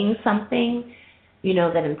saying something,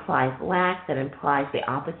 that implies lack, that implies the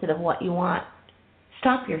opposite of what you want,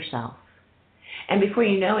 stop yourself. And before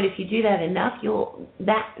you know it, if you do that enough,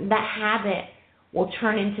 that habit will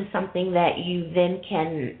turn into something that you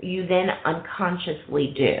then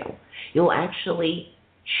unconsciously do. You'll actually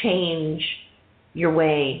change your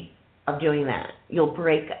way of doing that. You'll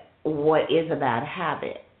break what is a bad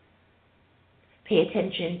habit. Pay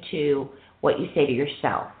attention to what you say to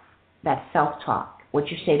yourself. that self-talk, what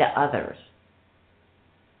you say to others.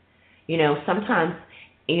 Sometimes,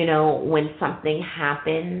 when something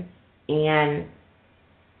happens and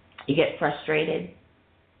you get frustrated,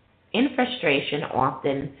 in frustration,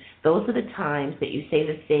 often, those are the times that you say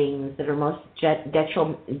the things that are most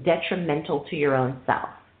detrimental to your own self.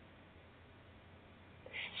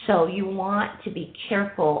 So you want to be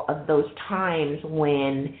careful of those times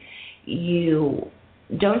when you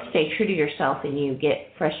don't stay true to yourself and you get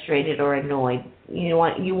frustrated or annoyed. You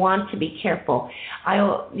want to be careful.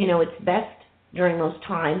 It's best during those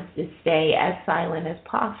times to stay as silent as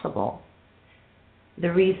possible.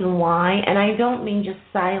 The reason why, and I don't mean just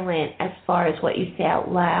silent as far as what you say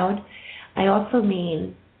out loud, I also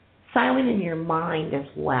mean silent in your mind as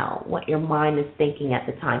well, what your mind is thinking at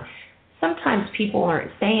the time. Sometimes people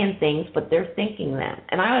aren't saying things, but they're thinking them.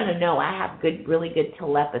 And I don't know, I have really good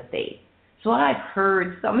telepathy. So I've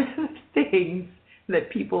heard some of the things that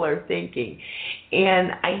people are thinking.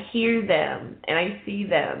 And I hear them, and I see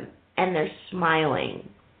them, and they're smiling.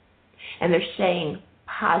 And they're saying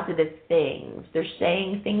positive things. They're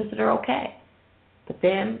saying things that are okay. But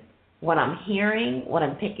then what I'm hearing, what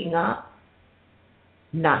I'm picking up,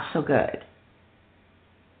 not so good.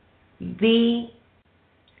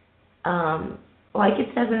 Like it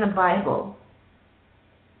says in the Bible,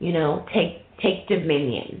 take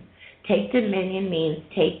dominion. Take dominion means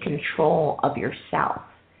take control of yourself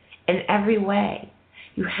in every way.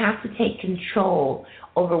 You have to take control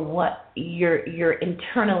over what you're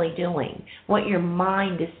internally doing, what your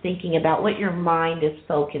mind is thinking about, what your mind is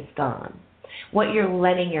focused on, what you're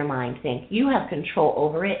letting your mind think. You have control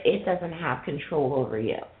over it. It doesn't have control over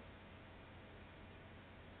you.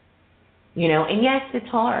 And yes, it's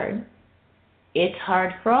hard. It's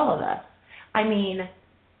hard for all of us. I mean,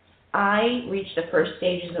 I reached the first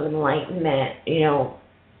stages of enlightenment,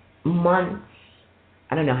 months,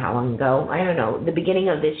 I don't know how long ago, the beginning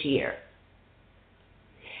of this year.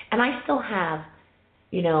 And I still have,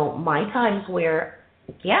 my times where,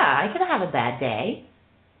 I could have a bad day.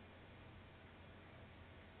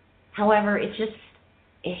 However, it's just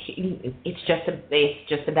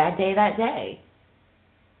a bad day that day.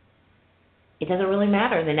 It doesn't really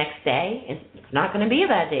matter the next day. It's not going to be a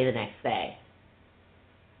bad day the next day.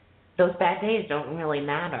 Those bad days don't really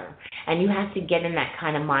matter. And you have to get in that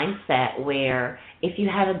kind of mindset where if you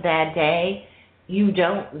have a bad day, you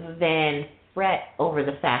don't then fret over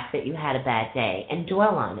the fact that you had a bad day and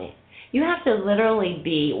dwell on it. You have to literally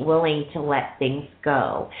be willing to let things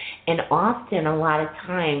go. And often, a lot of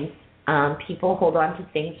times, people hold on to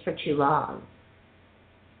things for too long.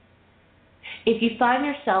 If you find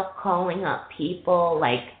yourself calling up people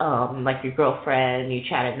like your girlfriend, you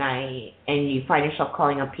chat at night, and you find yourself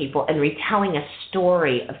calling up people and retelling a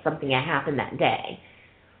story of something that happened that day,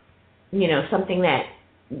 something that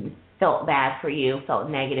felt bad for you, felt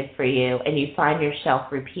negative for you, and you find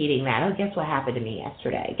yourself repeating that, guess what happened to me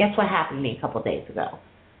yesterday? Guess what happened to me a couple of days ago?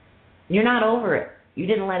 You're not over it. You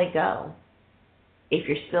didn't let it go. If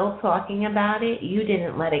you're still talking about it, you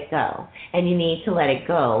didn't let it go. And you need to let it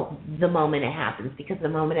go the moment it happens, because the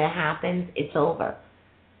moment it happens, it's over.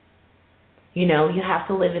 You have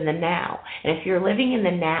to live in the now. And if you're living in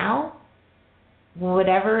the now,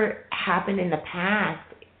 whatever happened in the past,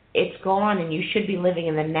 it's gone, and you should be living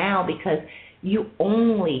in the now, because you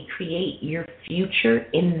only create your future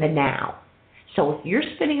in the now. So if you're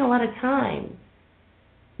spending a lot of time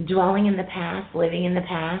dwelling in the past, living in the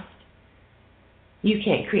past, you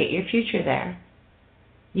can't create your future there.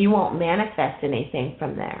 You won't manifest anything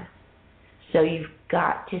from there. So you've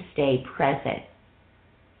got to stay present.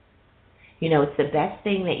 It's the best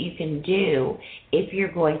thing that you can do if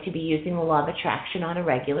you're going to be using the law of attraction on a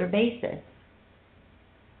regular basis.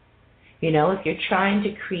 If you're trying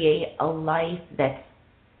to create a life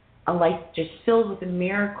just filled with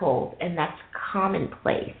miracles, and that's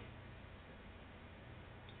commonplace,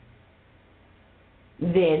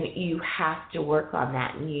 then you have to work on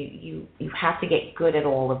that, and you have to get good at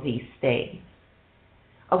all of these things.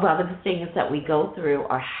 A lot of the things that we go through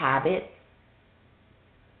are habits,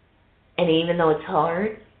 and even though it's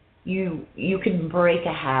hard, you can break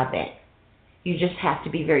a habit. You just have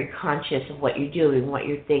to be very conscious of what you're doing, what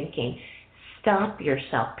you're thinking. Stop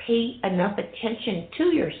yourself. Pay enough attention to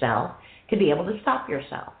yourself to be able to stop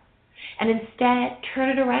yourself. And instead, turn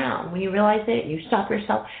it around. When you realize it and you stop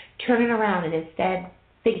yourself, turn it around and instead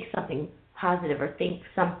think something positive, or think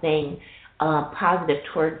something positive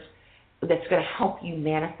towards that's going to help you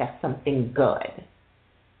manifest something good.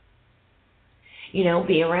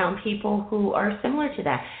 Be around people who are similar to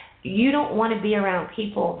that. You don't want to be around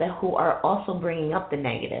people who are also bringing up the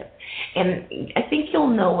negative. And I think you'll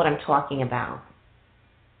know what I'm talking about.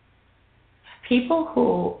 people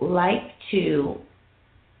who like to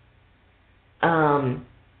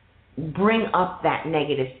bring up that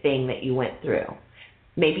negative thing that you went through.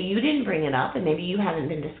 Maybe you didn't bring it up, and maybe you haven't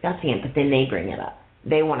been discussing it, but then they bring it up.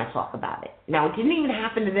 They want to talk about it. Now, it didn't even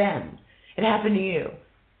happen to them. It happened to you.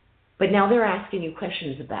 But now they're asking you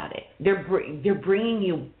questions about it. They're bringing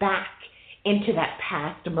you back into that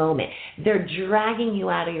past moment. They're dragging you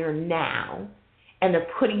out of your now, and they're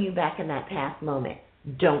putting you back in that past moment.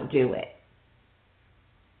 Don't do it.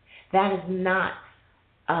 That is not,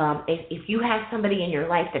 if you have somebody in your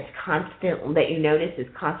life that you notice is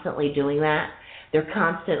constantly doing that, they're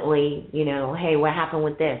constantly, hey, what happened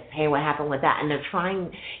with this? Hey, what happened with that? And they're trying,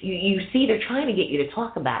 they're trying to get you to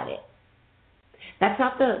talk about it. That's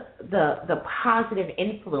not the positive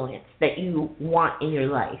influence that you want in your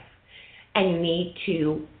life. And you need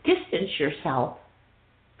to distance yourself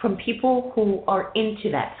from people who are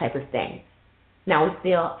into that type of thing. Now,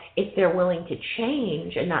 if they're willing to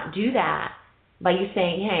change and not do that by you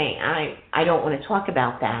saying, hey, I don't want to talk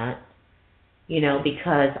about that,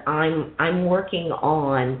 because I'm working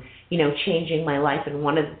on, changing my life, and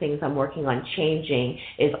one of the things I'm working on changing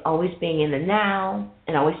is always being in the now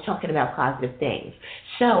and always talking about positive things.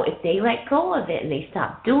 So if they let go of it and they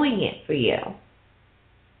stop doing it for you,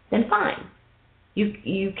 then fine.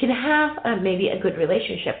 You can have maybe a good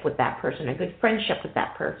relationship with that person, a good friendship with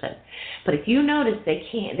that person. But if you notice they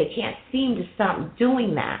can't seem to stop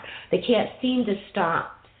doing that, they can't seem to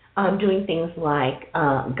stop doing things like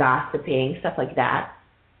gossiping, stuff like that,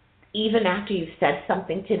 even after you've said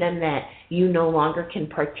something to them that you no longer can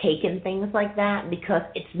partake in things like that because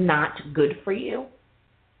it's not good for you,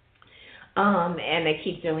 and they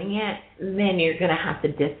keep doing it, then you're going to have to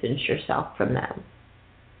distance yourself from them.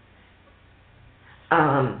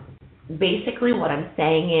 Basically what I'm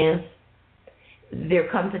saying is there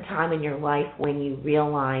comes a time in your life when you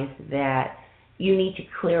realize that you need to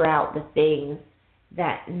clear out the things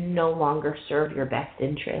that no longer serve your best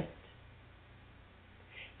interest.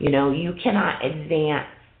 You cannot advance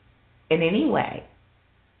in any way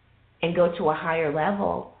and go to a higher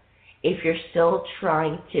level if you're still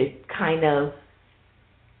trying to kind of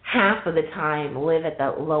half of the time live at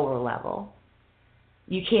that lower level.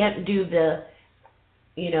 You can't do the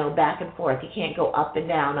back and forth. You can't go up and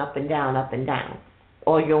down, up and down, up and down.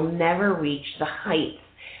 Or you'll never reach the heights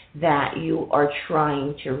that you are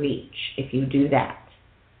trying to reach if you do that.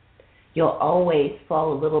 You'll always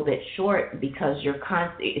fall a little bit short because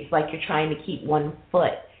it's like you're trying to keep 1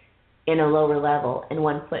 foot in a lower level and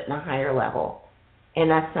 1 foot in a higher level.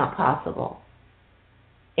 And that's not possible.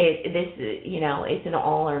 It's an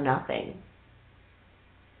all or nothing.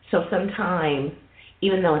 So sometimes,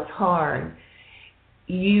 even though it's hard,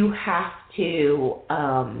 you have to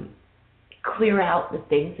clear out the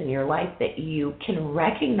things in your life that you can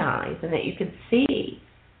recognize and that you can see,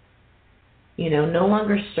 no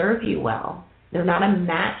longer serve you well. They're not a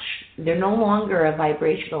match. They're no longer a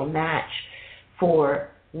vibrational match for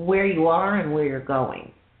where you are and where you're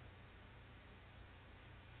going.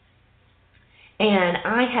 And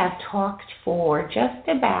I have talked for just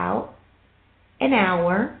about an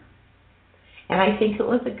hour, and I think it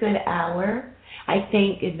was a good hour. I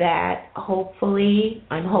think that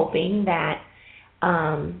I'm hoping that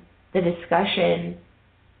the discussion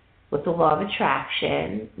with the law of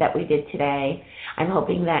attraction that we did today, I'm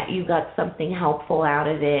hoping that you got something helpful out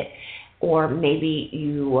of it, or maybe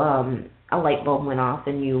you a light bulb went off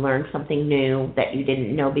and you learned something new that you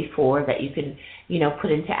didn't know before that you can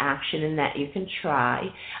put into action and that you can try.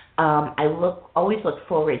 I always look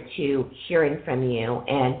forward to hearing from you,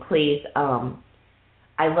 and please,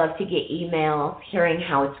 I love to get emails, hearing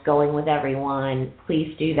how it's going with everyone.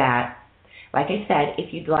 Please do that. Like I said,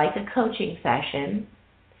 if you'd like a coaching session,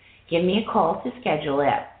 give me a call to schedule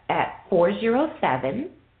it at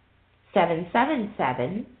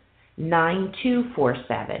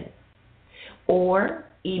 407-777-9247, or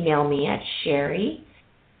email me at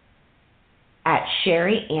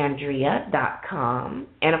sherry@sherryandrea.com.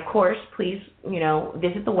 And of course, please,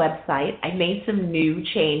 visit the website. I made some new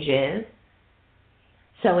changes.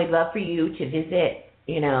 So I'd love for you to visit,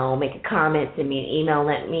 make a comment, send me an email,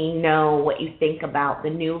 let me know what you think about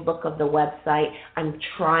the new look of the website. I'm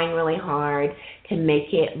trying really hard to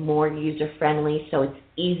make it more user-friendly so it's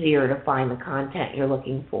easier to find the content you're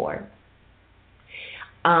looking for.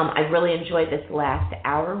 I really enjoyed this last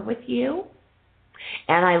hour with you,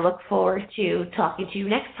 and I look forward to talking to you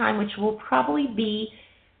next time, which will probably be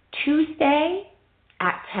Tuesday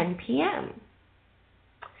at 10 p.m.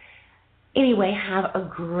 Anyway, have a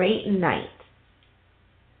great night.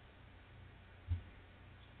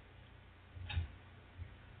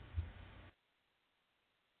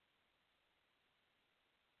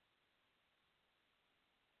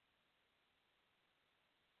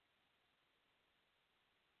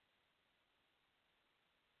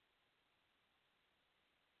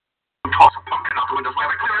 windows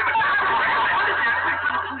while I clear him.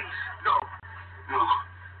 Please. No,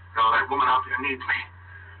 that woman out there needs me.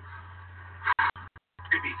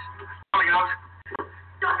 Baby, calling out.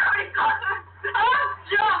 Don't hurt me, Carter. Oh,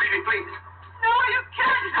 John. Baby, please. No, you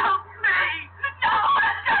can't help me. No,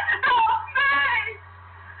 you can't help me.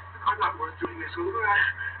 I'm not worth doing this over.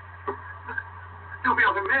 There'll be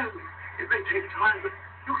other men. It may take time, but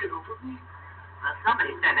you'll get over me. Well,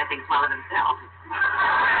 somebody said they think well of themselves.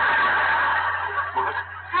 What?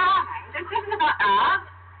 Hi, this isn't about us.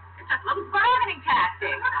 It's just a little bargaining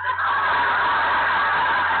tactic.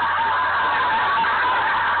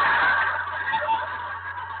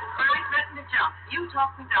 Very threatened to jump. You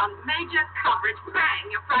talk me down. Major coverage.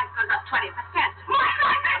 Bang. Your price goes up 20%. My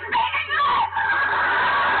life is meaningless.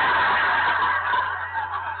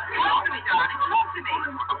 Talk to me, darling. Talk to me.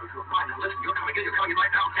 Listen, you're coming in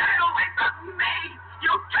right now. Get away from me.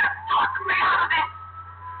 You can't talk me out of this.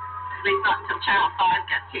 At least not until Channel 5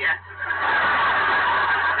 gets here.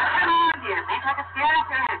 Come on, dear. Make like a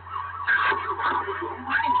therapist.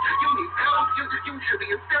 You need help. You should be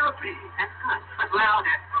in therapy. That's good, but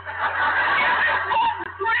louder. Give me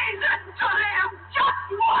one reason to live. Just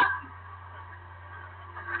one.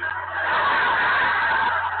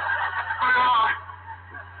 There are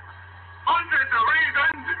hundreds of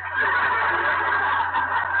reasons.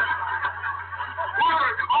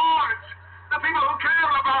 Work hard. The people who care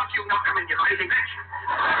about you. Now come in, you crazy bitch.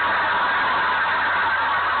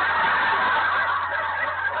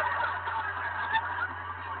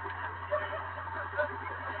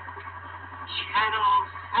 Channel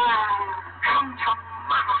 4. Come to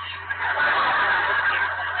mama.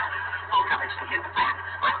 Full coverage to hit the back.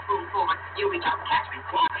 Let's move forward. You reach out and catch me.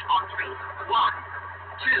 Watch on 3. 1,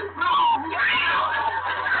 2, 3.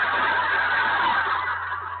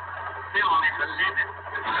 Film at 11.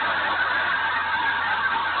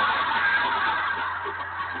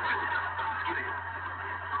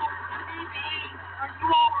 Are you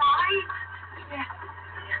all right? Yeah.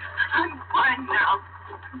 I'm fine now.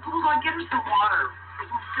 Hold on, get her some water.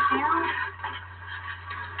 Sit down.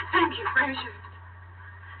 Thank you, Fraser.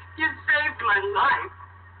 You saved my life.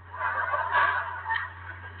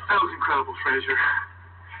 That was incredible, Fraser.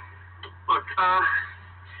 Look,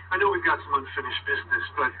 I know we've got some unfinished business,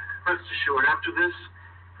 but rest assured, after this,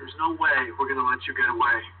 there's no way we're going to let you get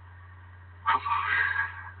away.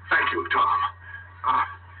 Thank you, Tom.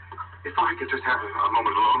 If I could just have a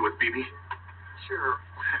moment alone with Bibi. Sure.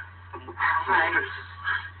 Right.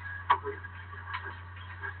 What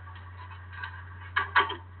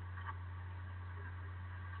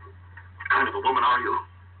kind of a woman are you?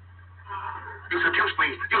 You seduced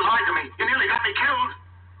me. You lied to me. You nearly got me killed.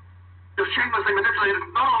 You shamelessly manipulated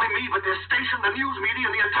not only me, but this station, the news media,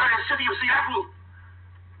 and the entire city of Seattle.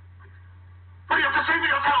 What do you have to say for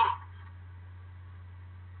yourself?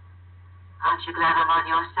 Aren't you glad I'm on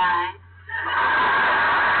your side?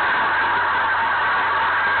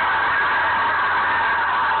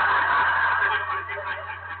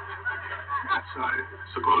 I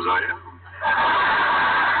suppose I am.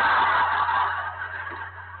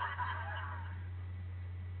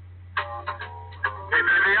 Hey,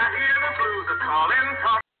 baby, I hear the blues are calling,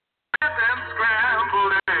 and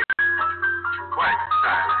scrambled eggs. Quite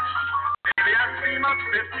stylish. Maybe I seem a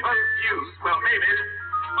bit confused. Well, maybe,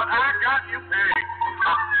 but I got you pegged.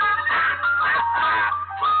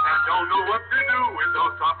 I don't know what to do with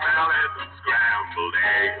those soft salads and scrambled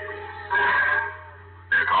eggs.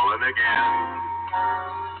 They're calling again.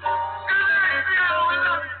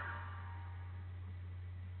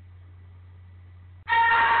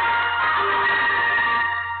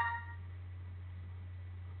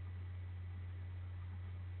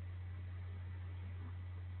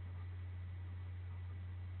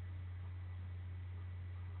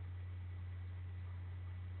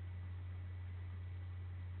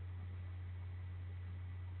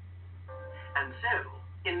 And so,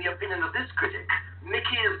 in the opinion of this critic,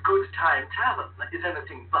 Mickey's Good Time Tavern is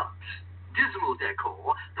anything but. Dismal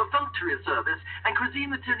decor, perfunctory service, and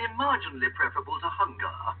cuisine that's only marginally preferable to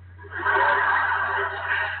hunger.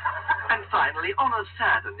 And finally, on a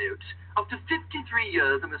sadder note, after 53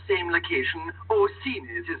 years in the same location,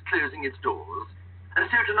 Orsini's is closing its doors. And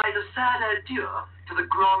so tonight, a sad adieu to the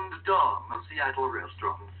Grande Dame of Seattle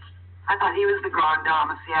restaurants. I thought he was the Grand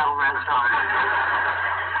Dame of Seattle restaurant.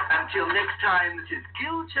 Until next time, this is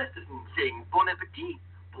Gil Chesterton saying bon appetit,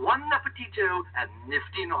 buon appetito, and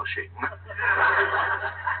nifty noshing.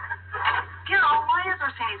 Gil, why is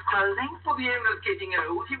Orsini's closing? For the owner's getting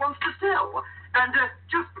old, he wants to sell. And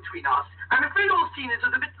just between us, I'm afraid Orsini's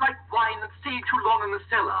is a bit like wine that stayed too long in the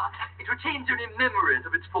cellar. It retains only memories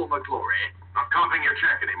of its former glory. comping your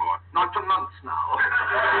check anymore. Not for months now.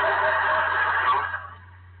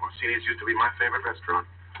 Orsini's used to be my favorite restaurant.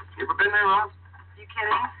 You ever been there, Roz? You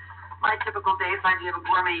kidding? My typical day, if I do have a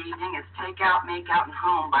gourmet evening, is take out, make out, and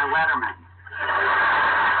home by Letterman.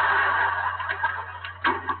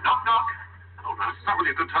 Knock, knock. Oh, now, this is not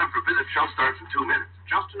really a good time for a visit. Show starts in 2 minutes.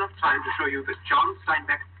 Just enough time to show you the John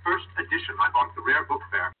Steinbeck first edition I bought at the Rare Book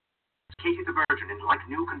Fair. It's Katie the Virgin in like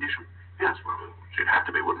new condition. Yes, well, she'd have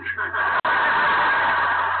to be, wouldn't she?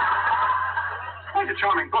 Quite a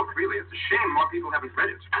charming book, really. It's a shame more people haven't read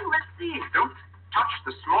it. Oh, let's see. Don't touch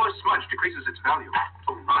the smallest smudge decreases its value.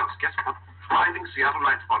 Oh, Roz, guess what? Thriving Seattle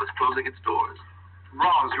Night Spot is closing its doors.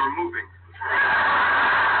 Roz, you're moving.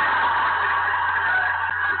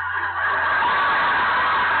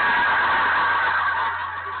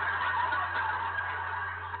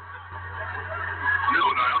 No,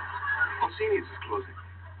 Niall. Orsini's is closing.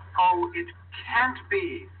 Oh, it can't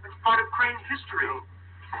be. It's part of Crane history.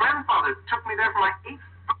 Grandfather took me there for my 8th.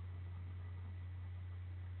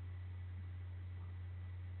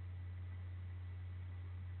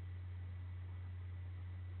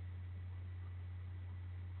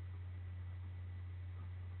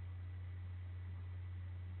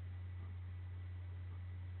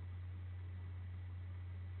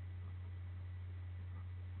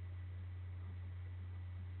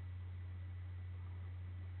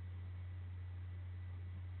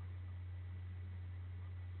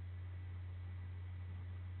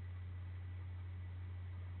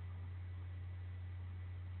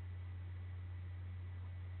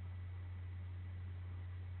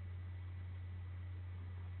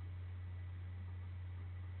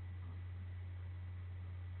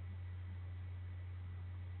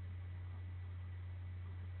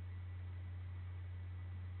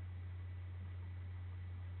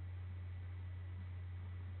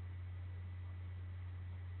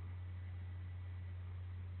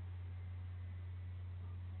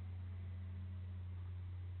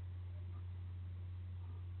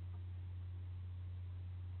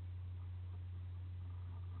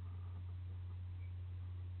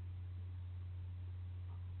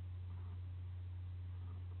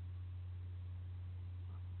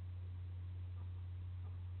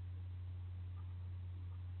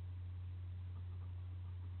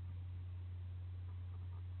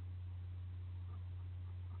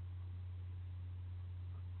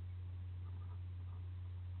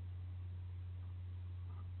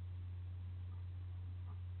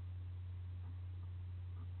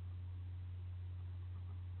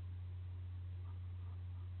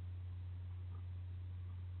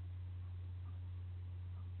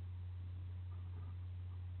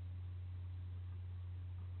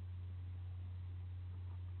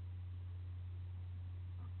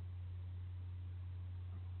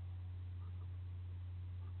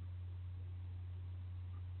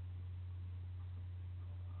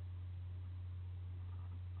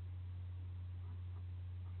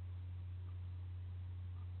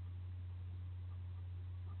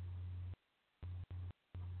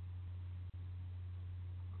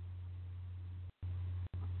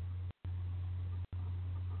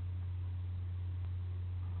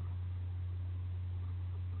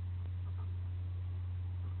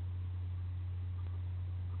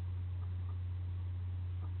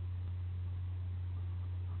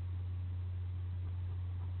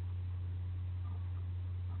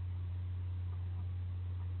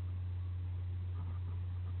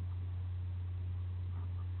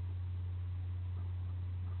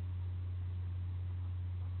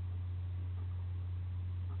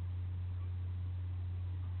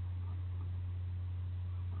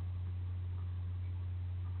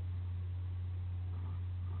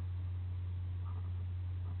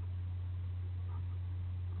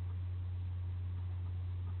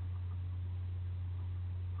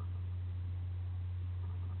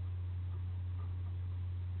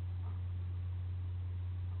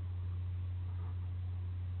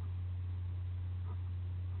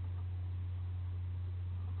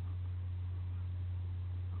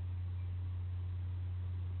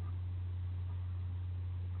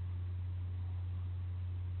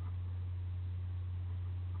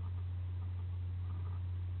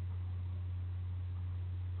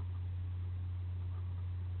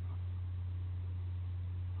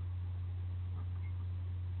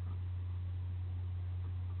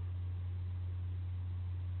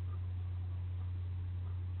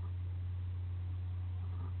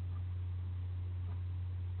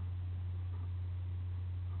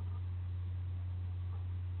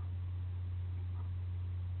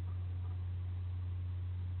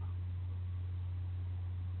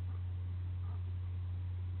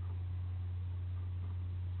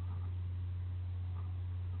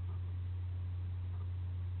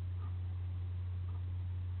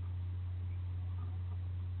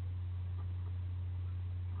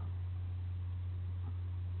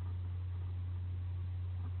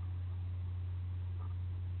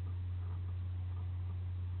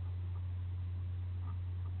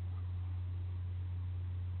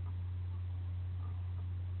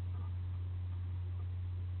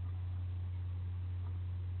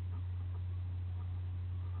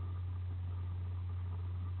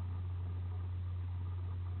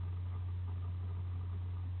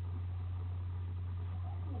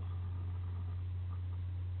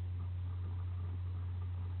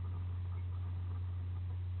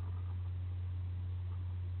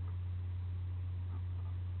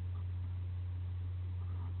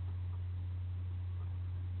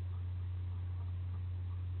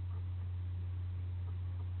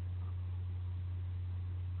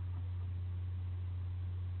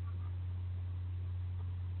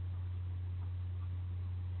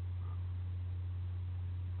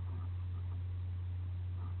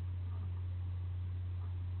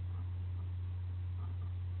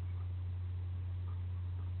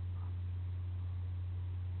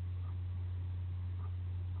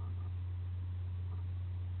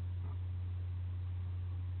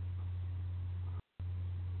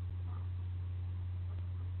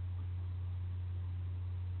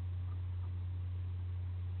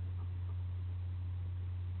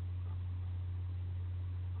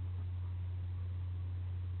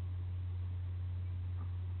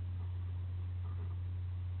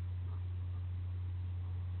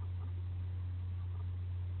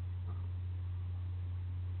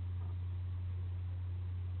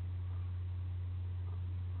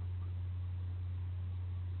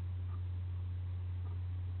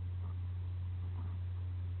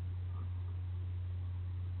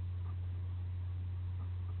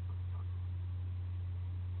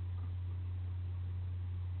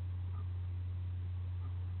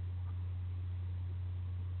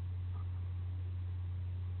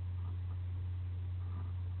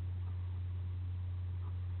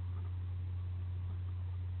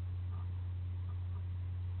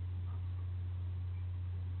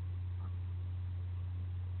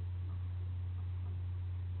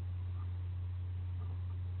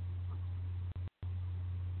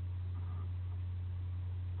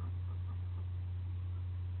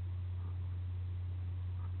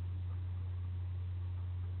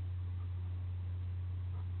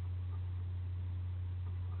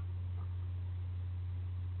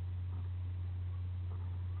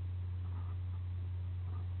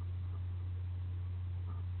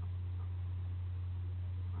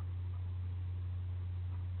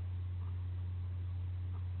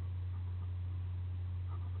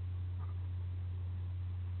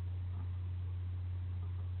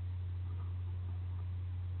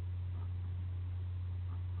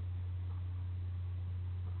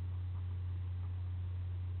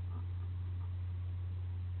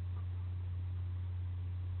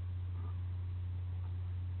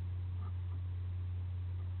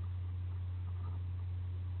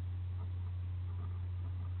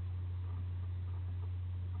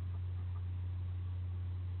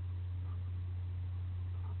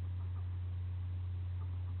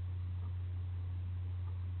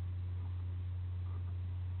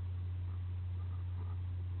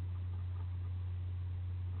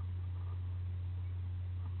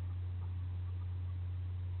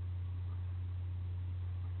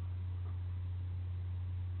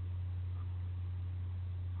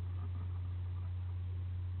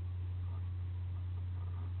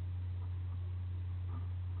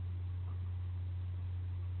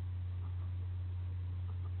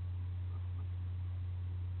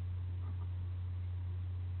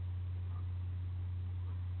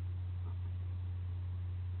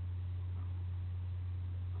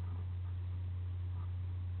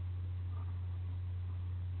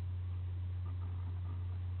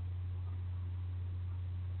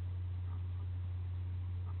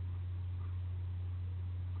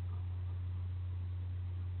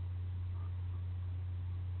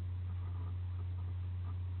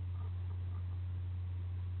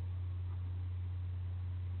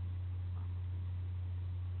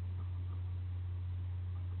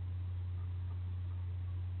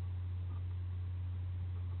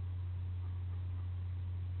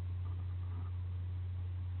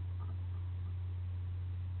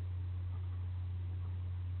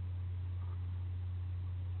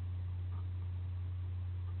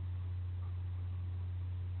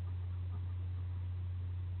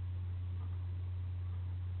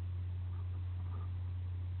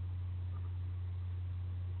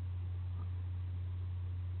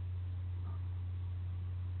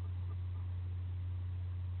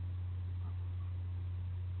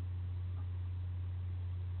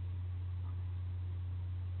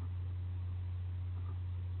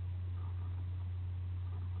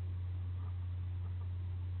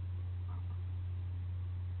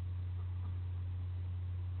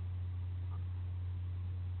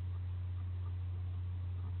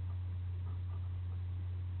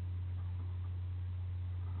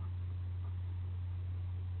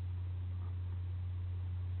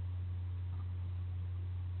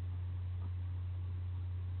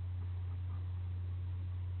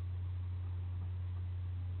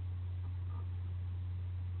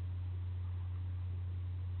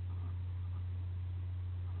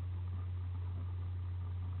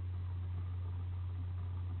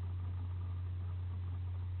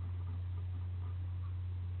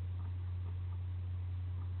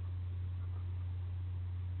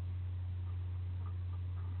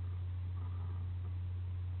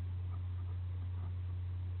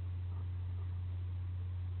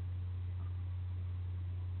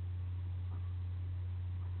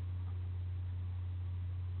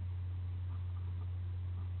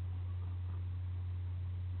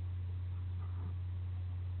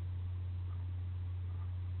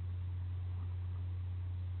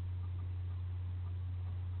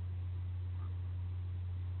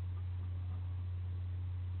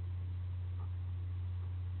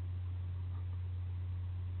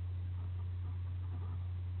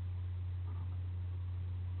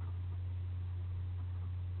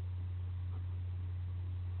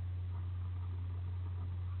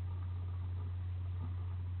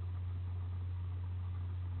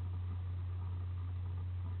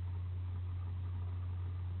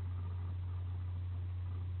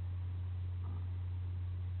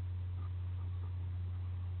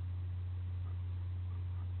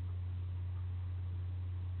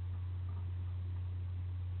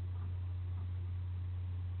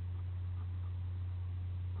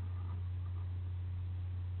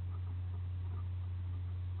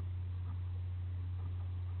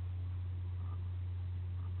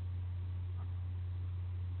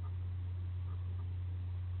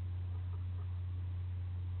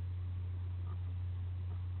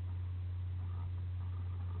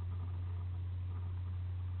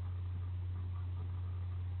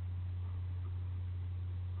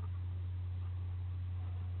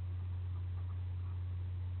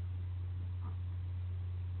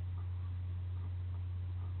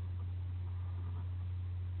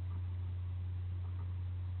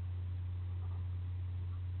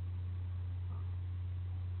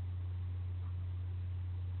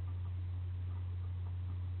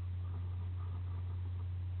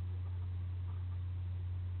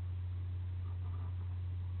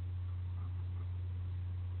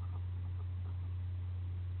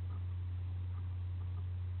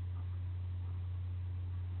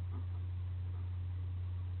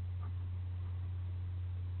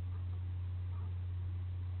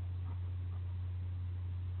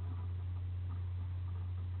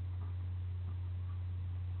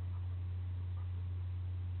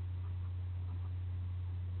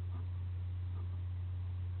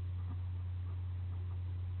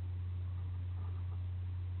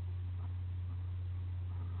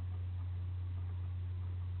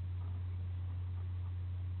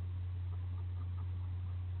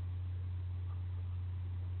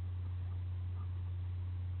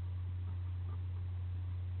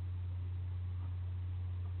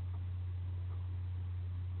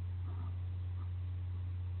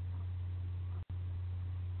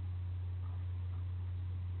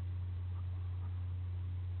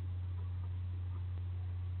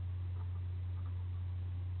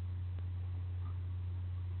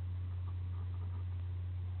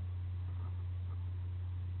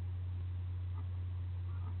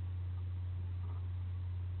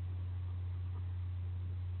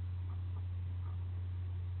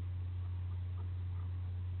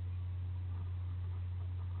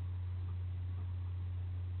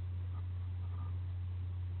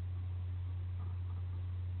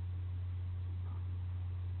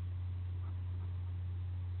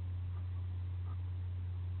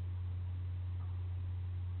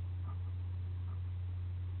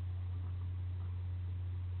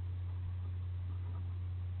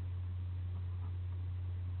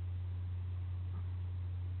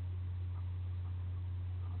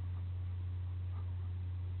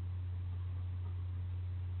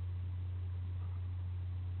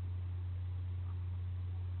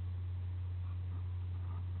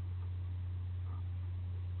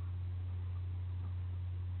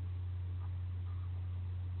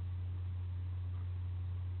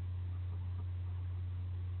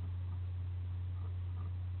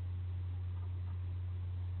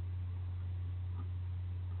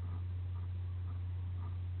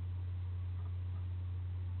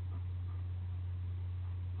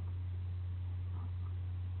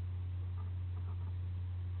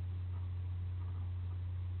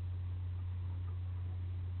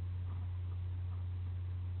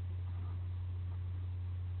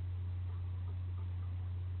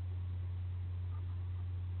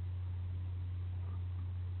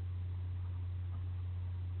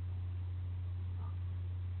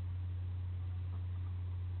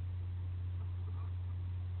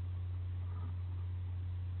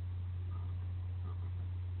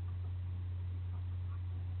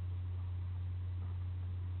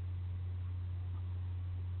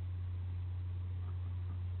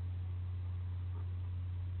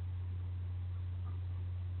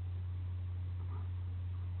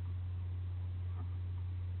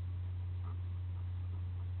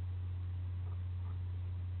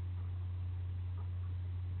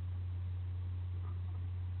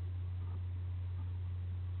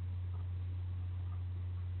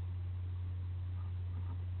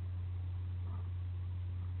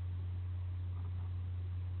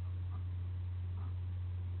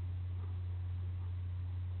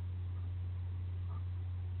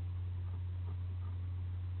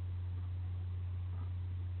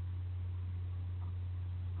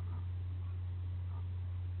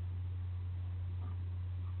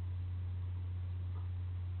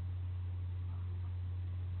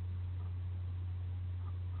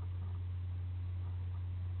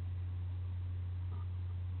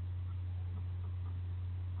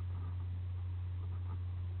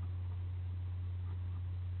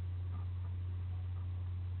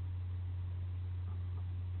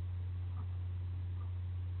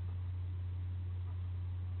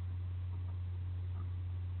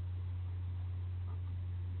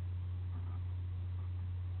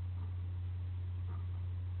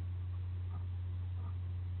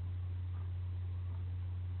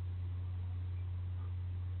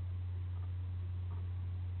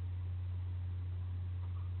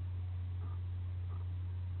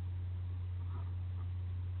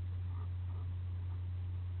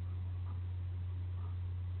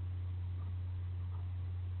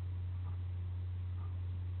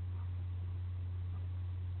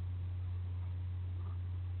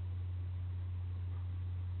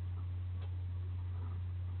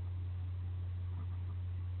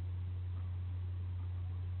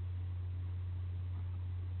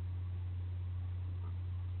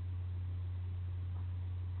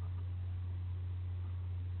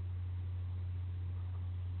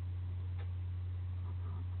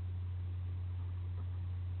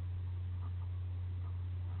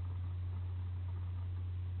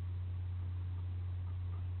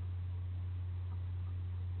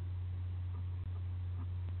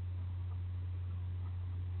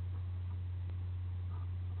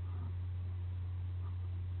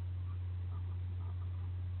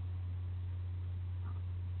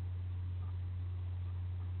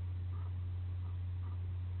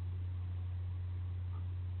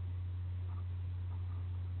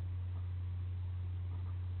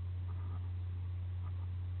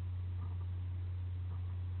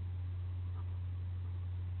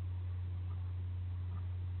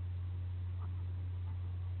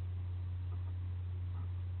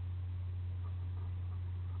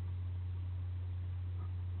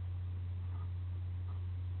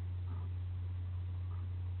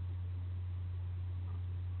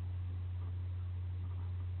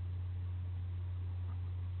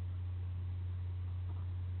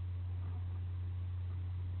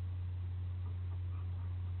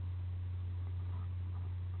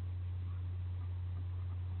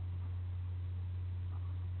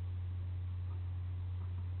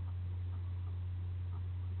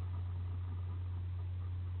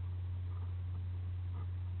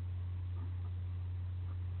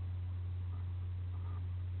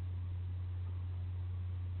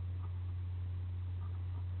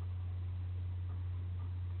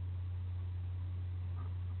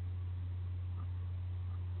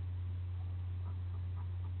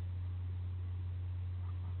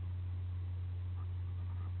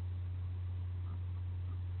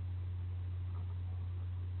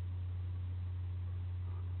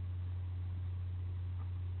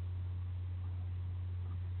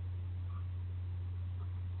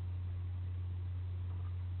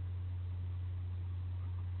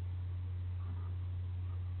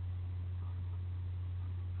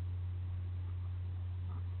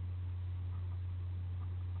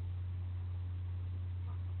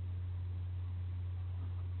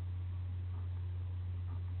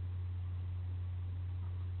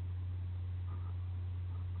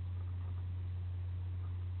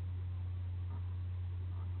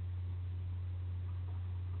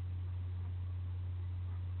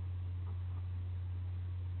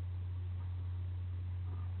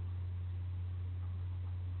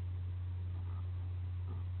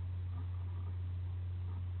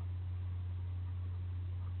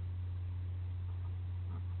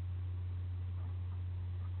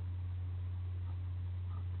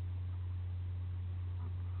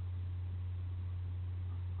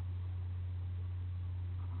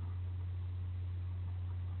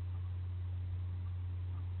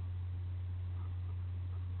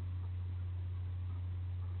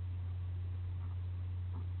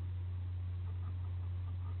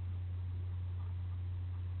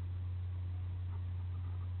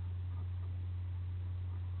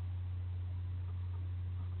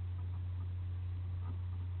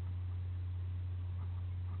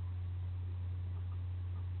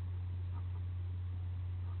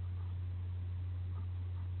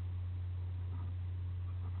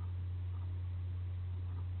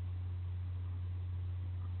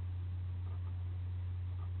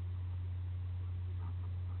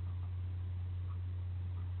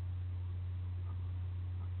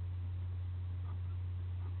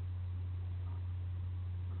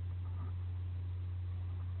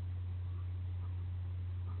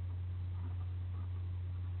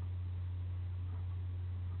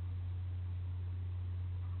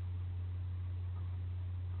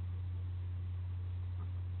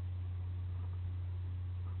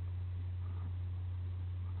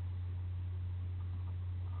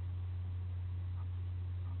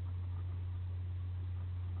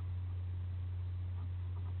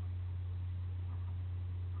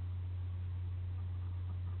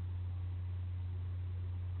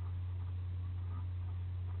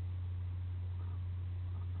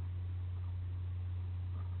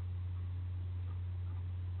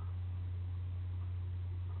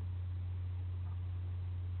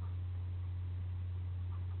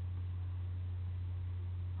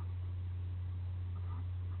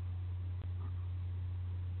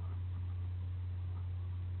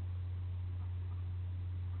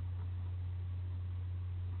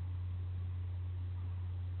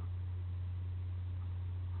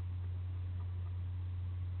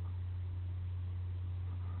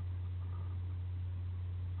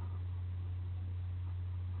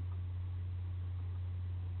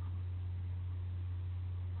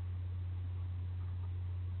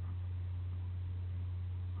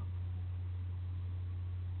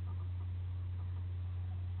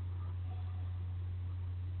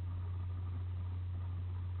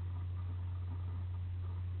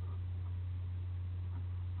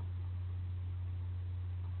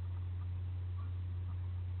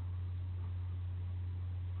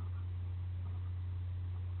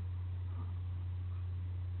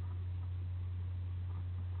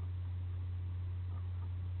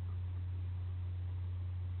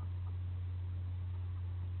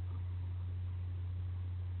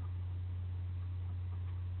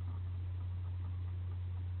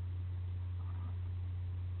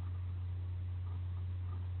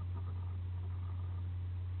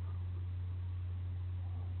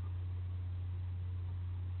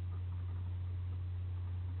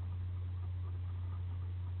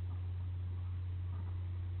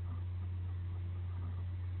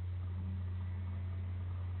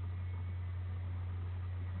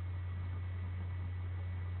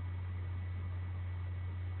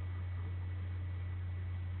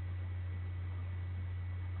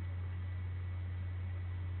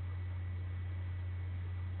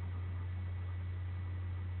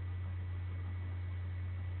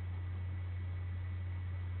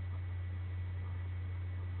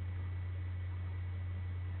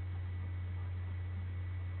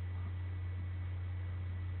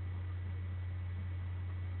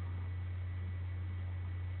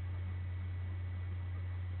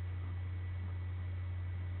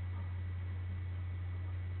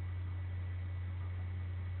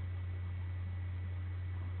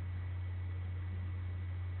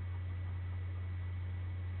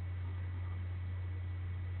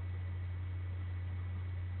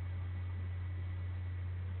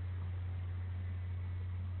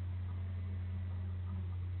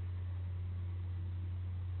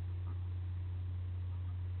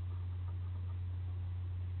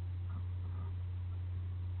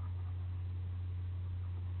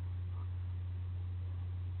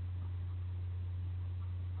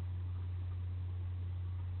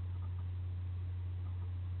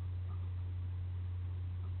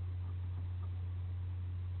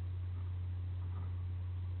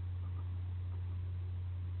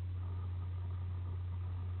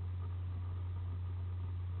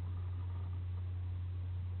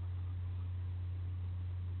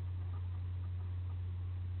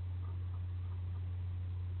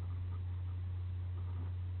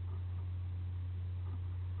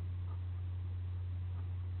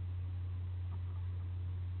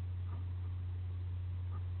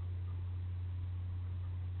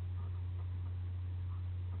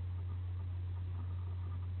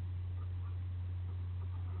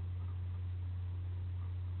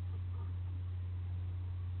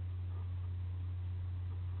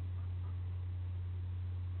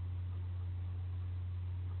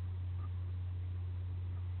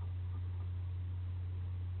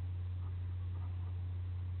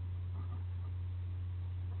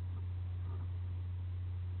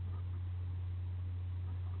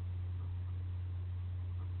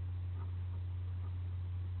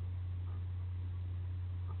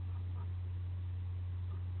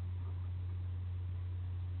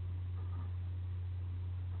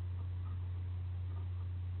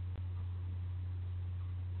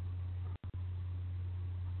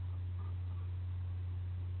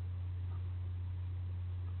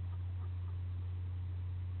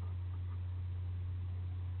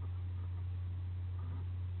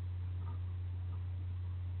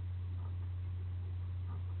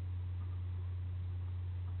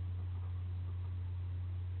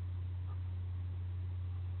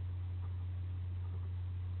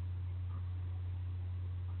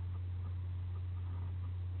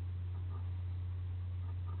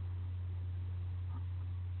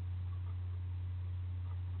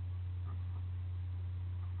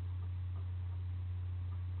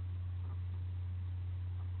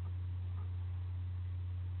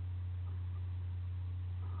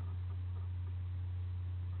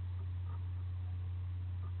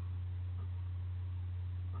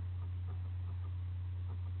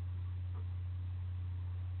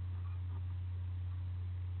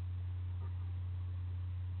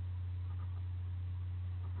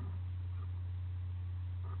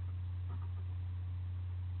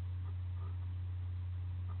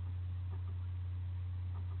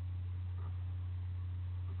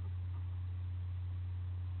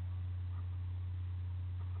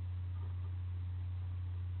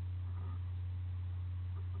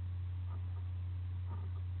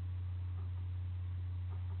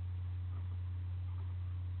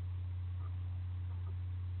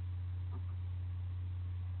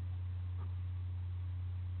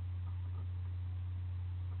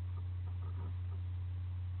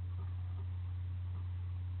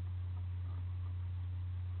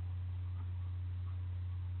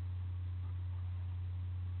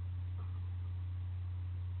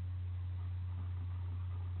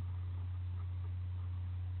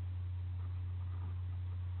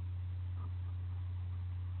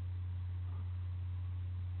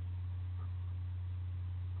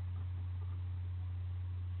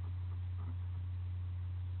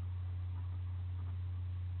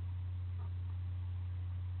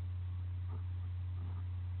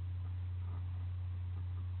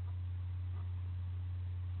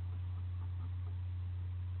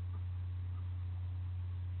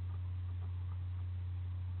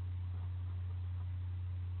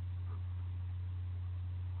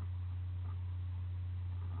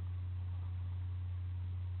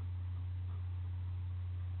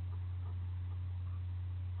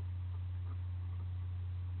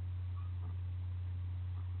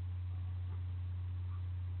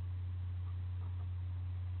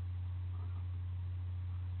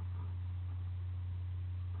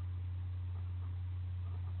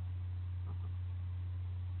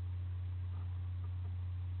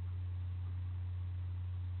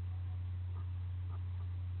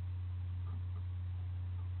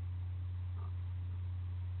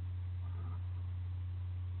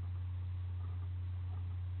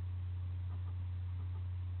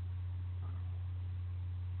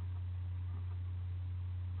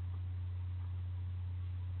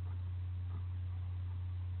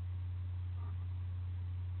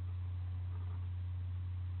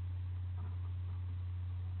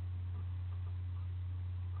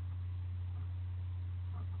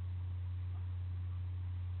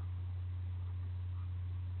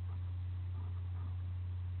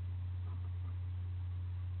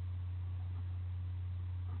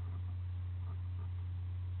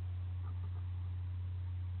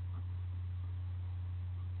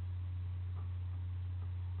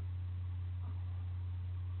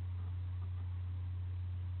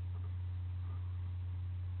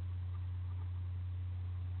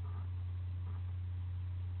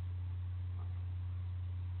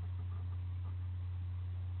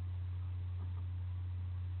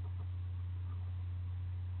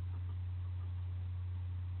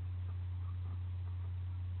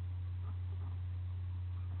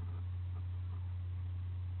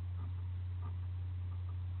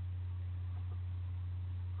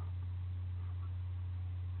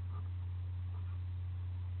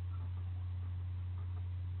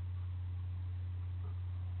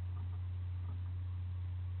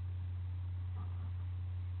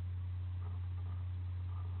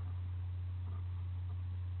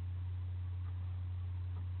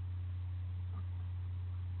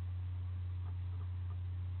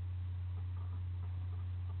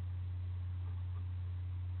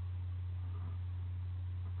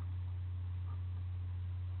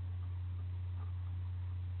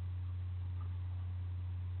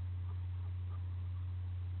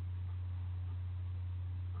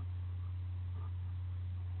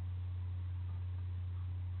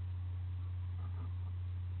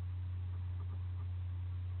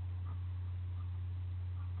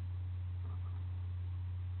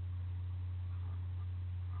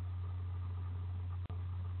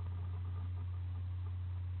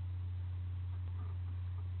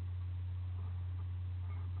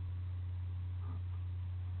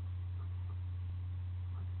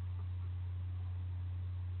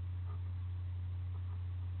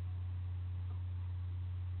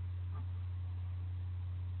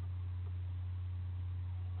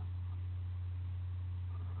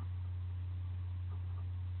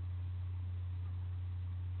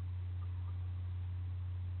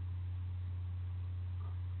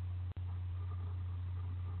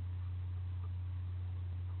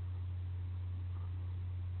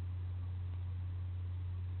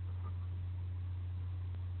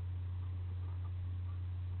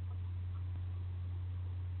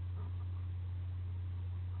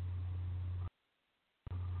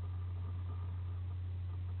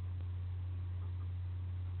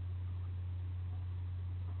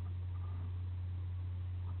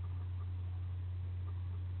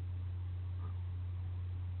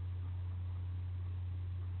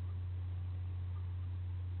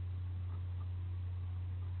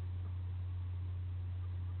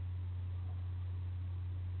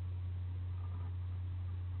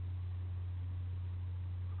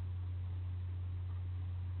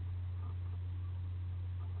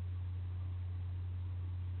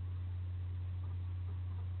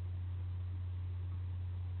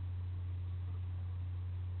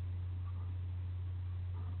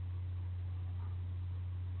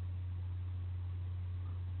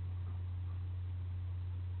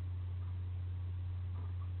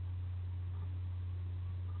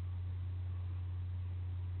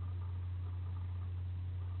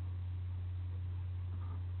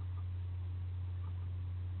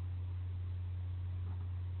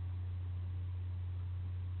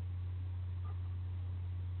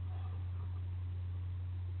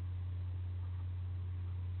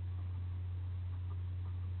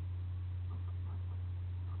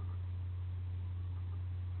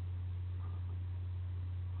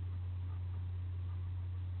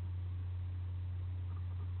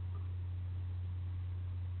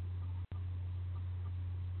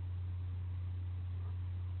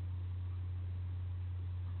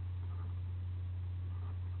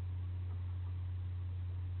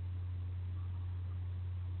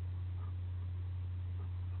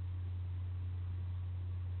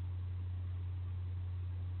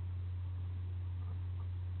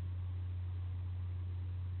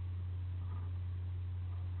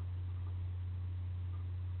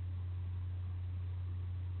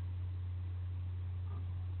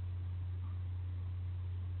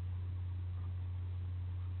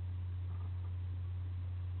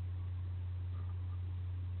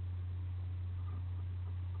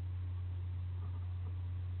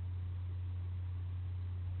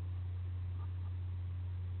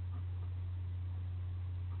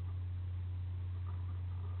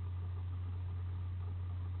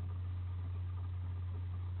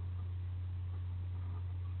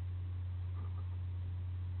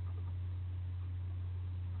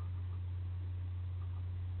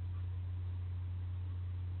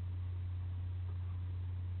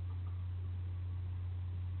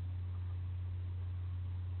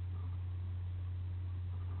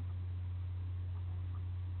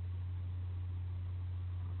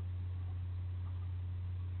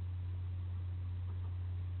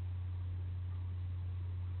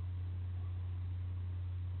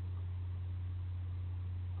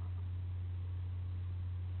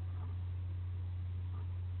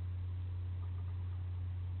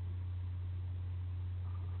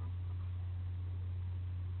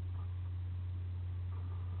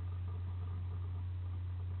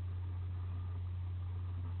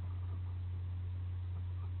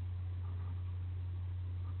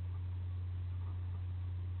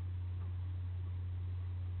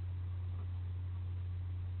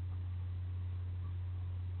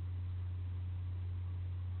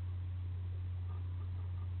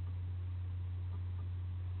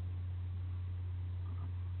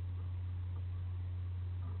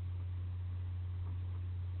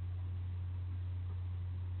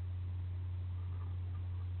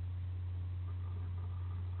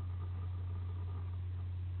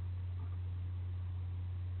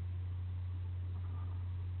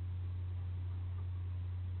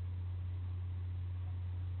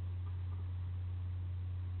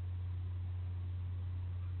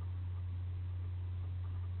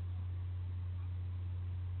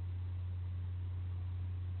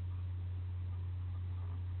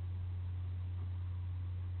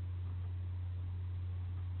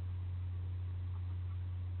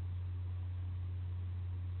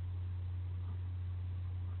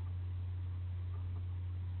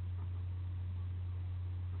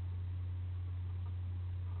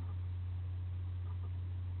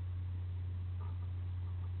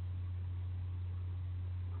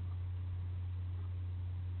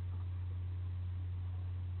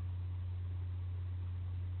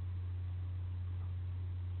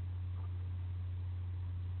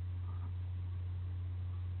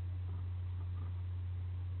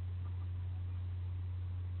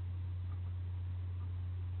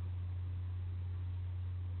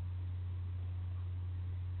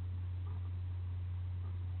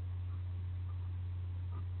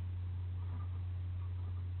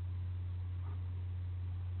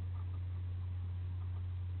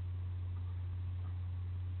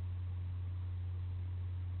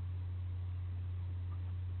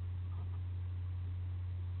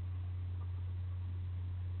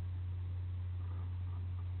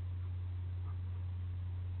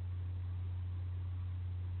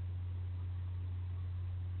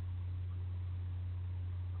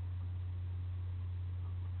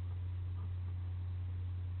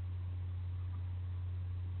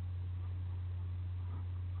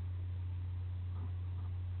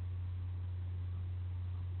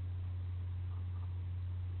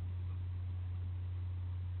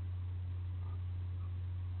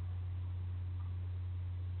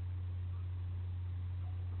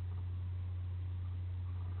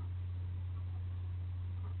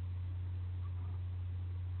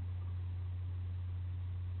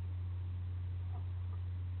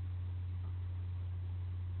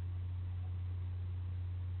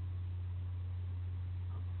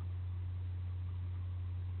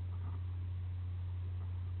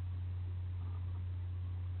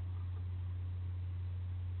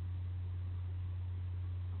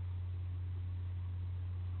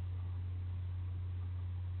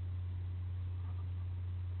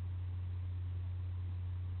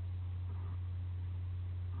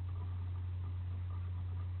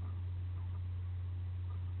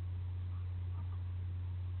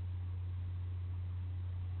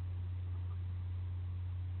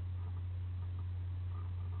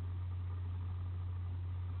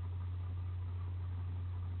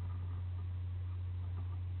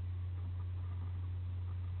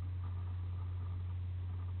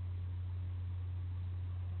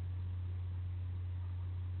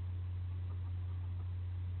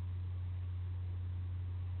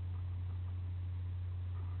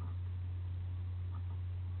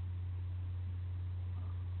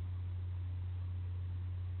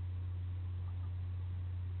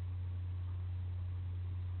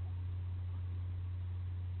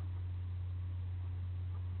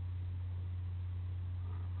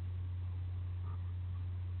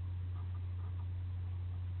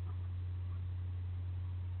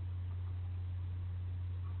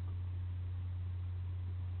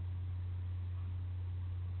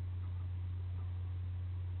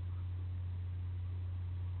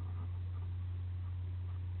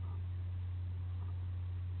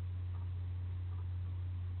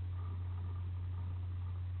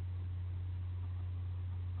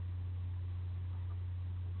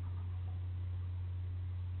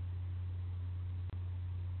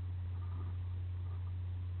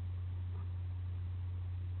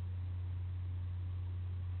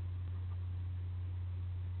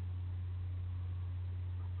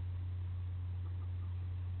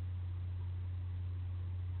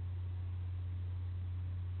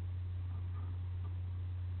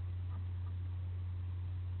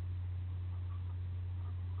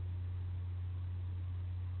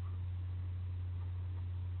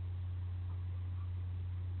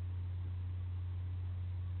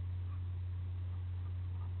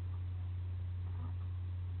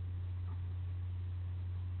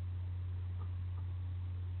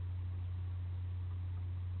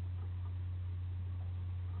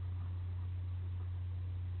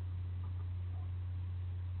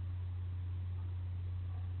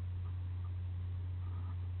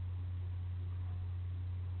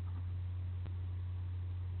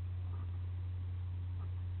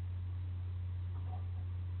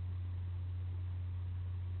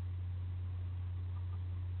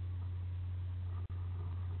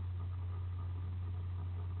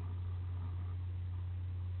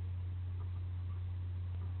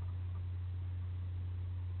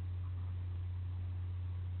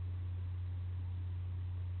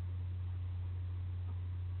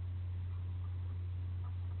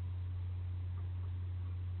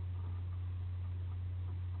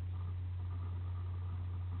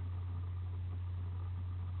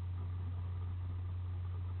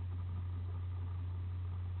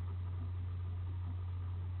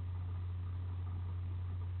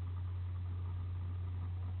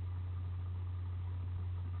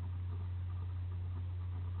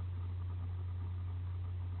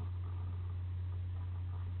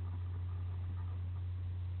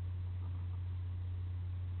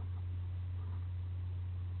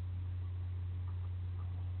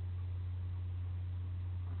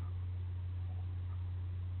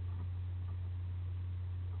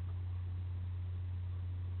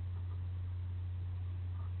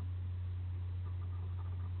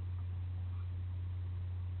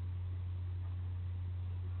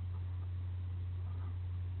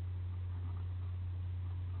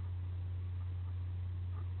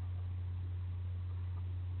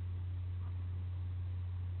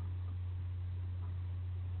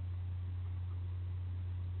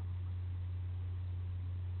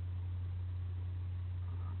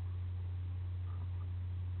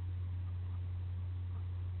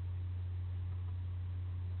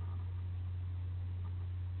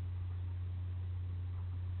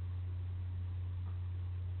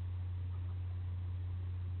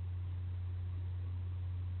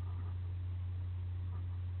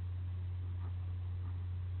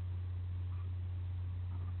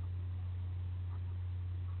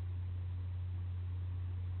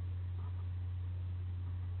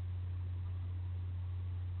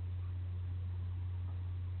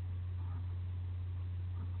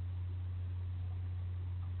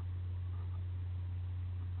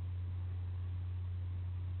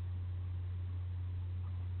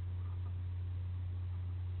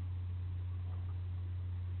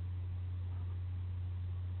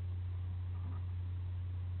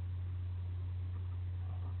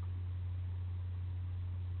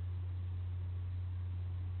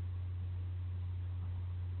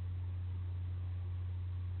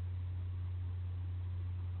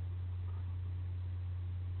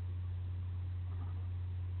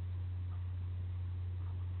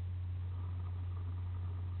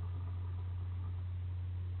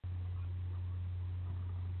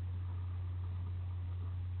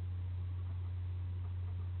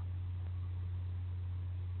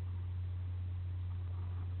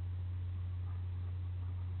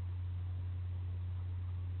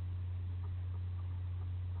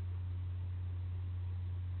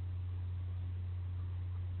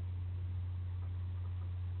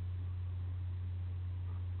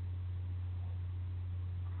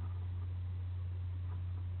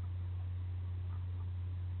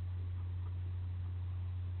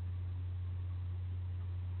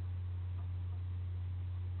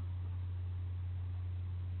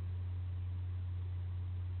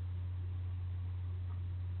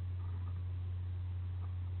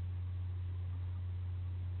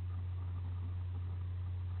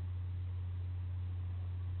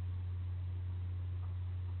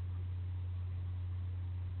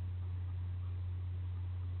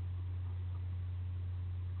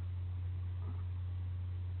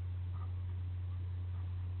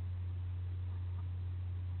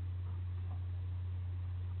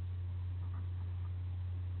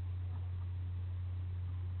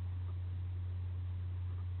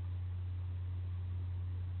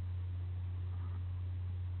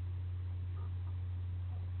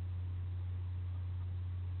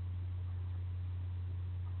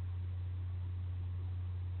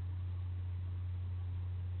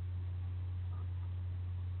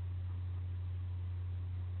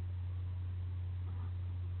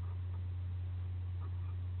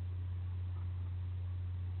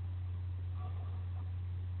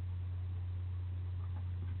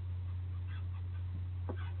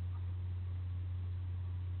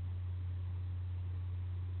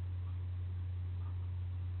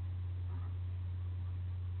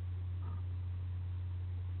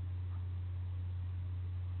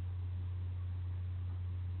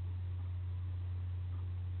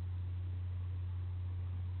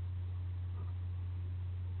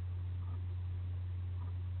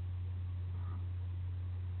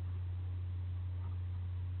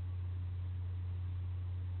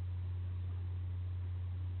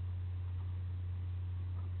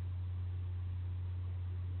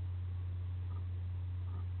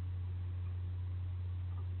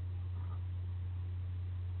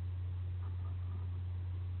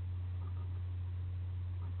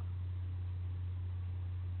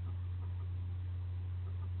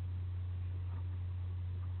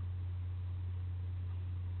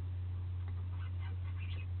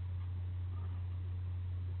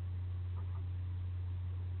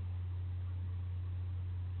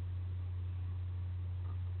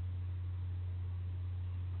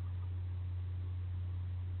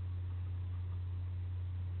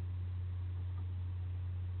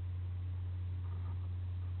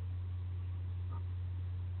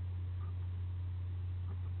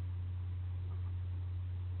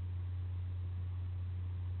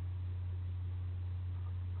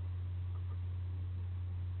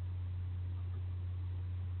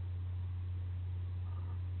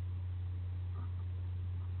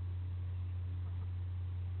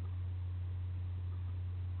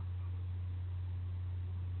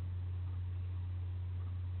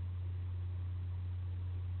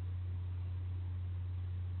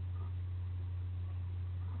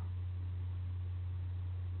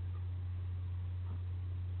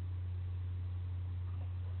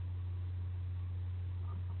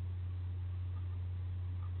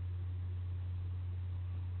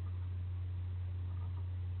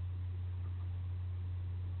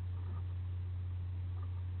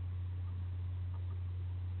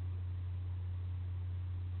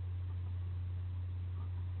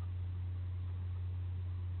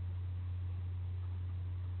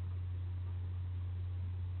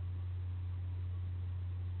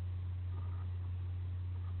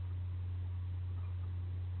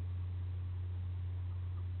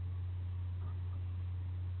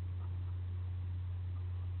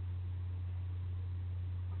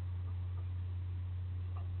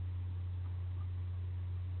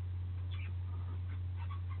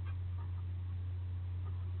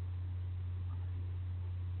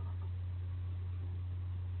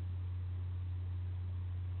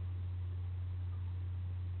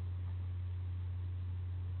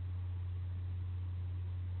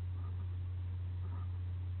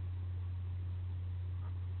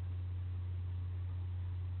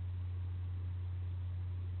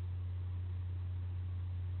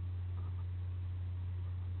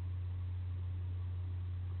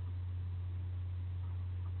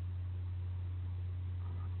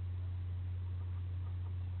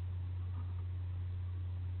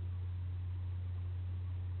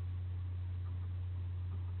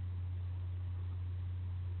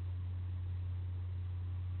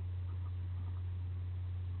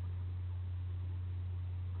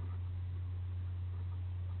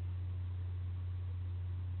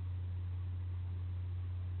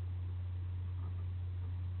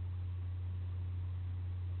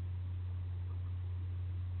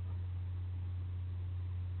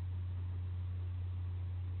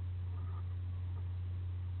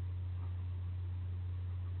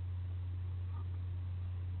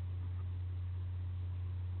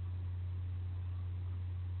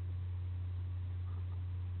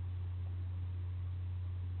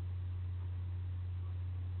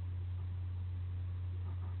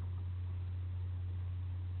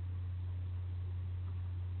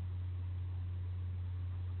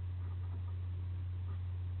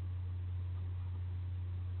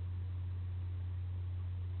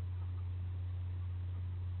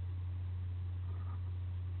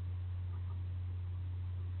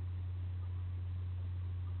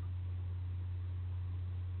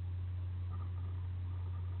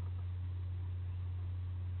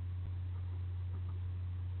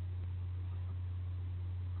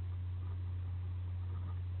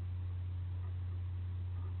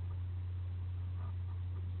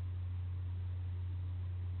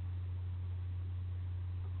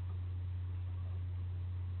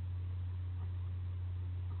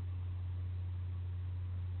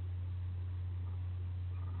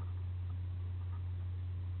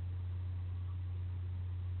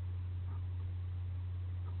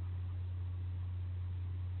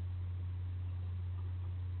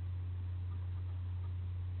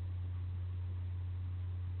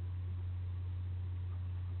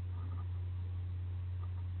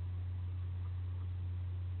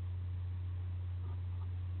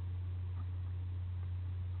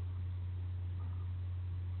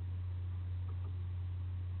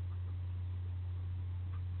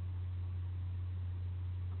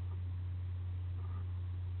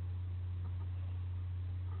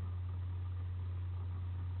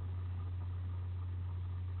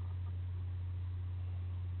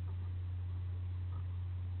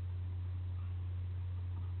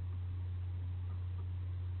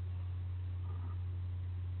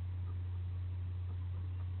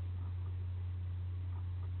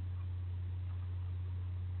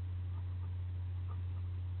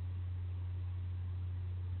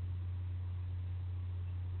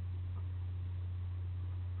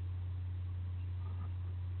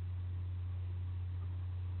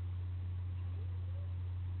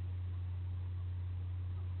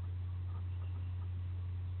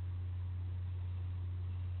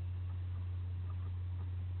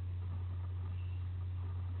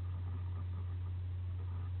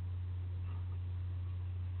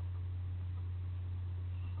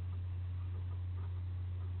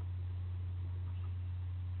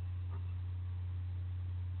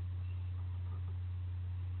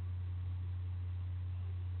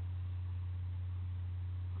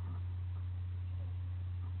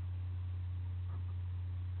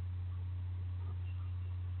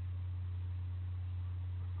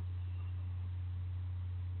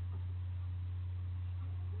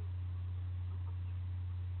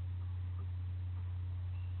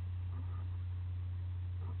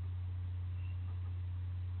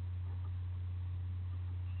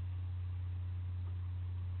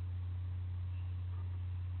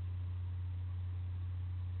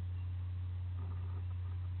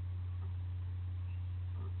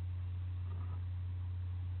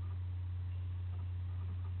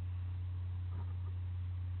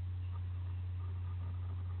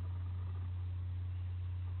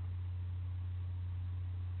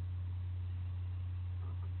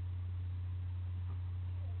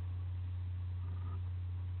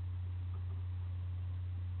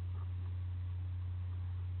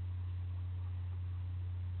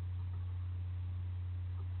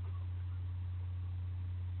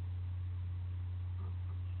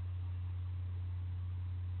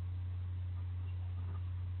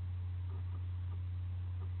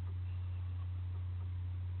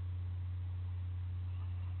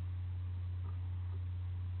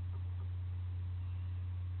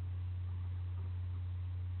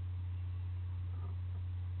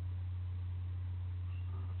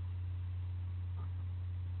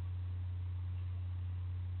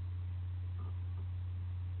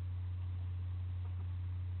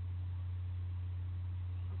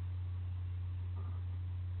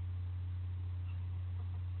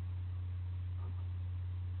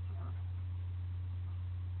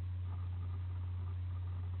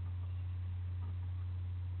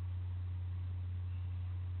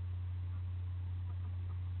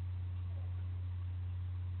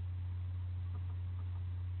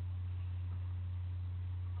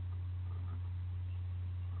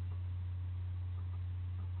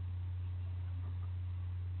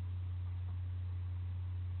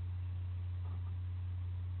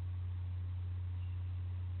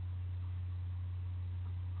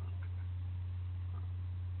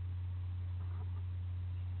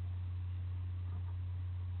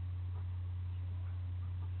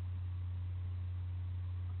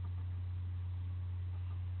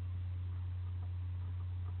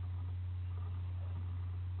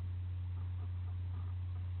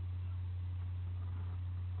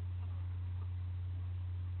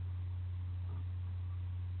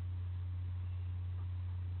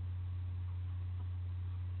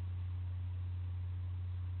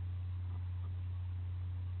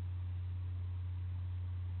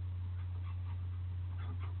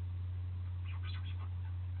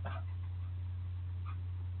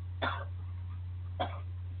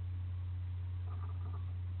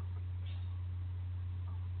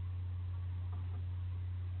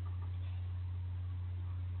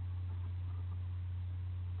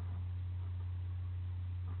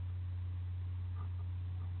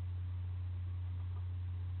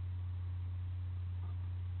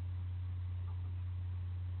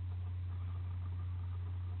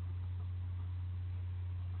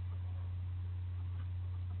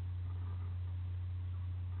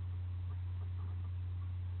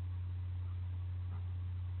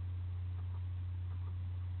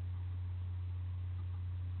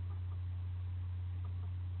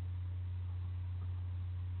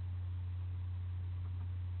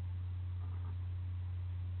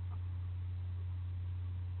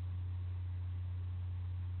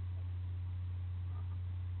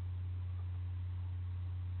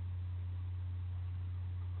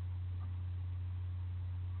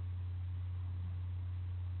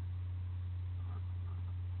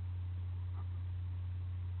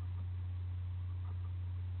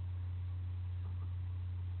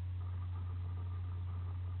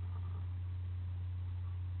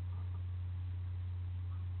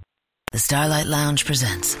 The Starlight Lounge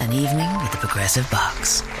presents An Evening with the Progressive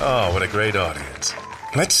Box. Oh, what a great audience.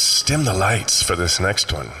 Let's dim the lights for this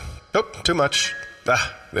next one. Nope, too much.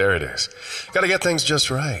 There it is. Gotta get things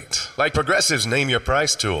just right. Like Progressive's Name Your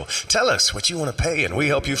Price tool. Tell us what you want to pay, and we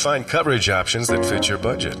help you find coverage options that fit your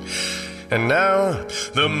budget. And now,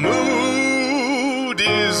 the mood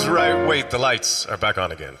is right. Wait, the lights are back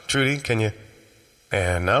on again. Trudy, can you?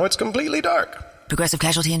 And now it's completely dark. Progressive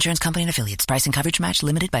Casualty Insurance Company and Affiliates. Price and coverage match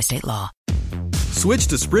limited by state law. Switch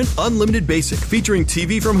to Sprint Unlimited Basic, featuring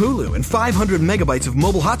TV from Hulu and 500 megabytes of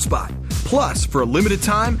mobile hotspot. Plus, for a limited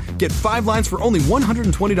time, get 5 lines for only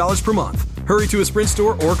 $120 per month. Hurry to a Sprint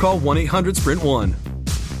store or call 1-800-SPRINT1.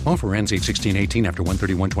 Offer ends 8/16/18 after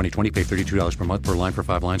 1/31/2020. Pay $32 per month per line for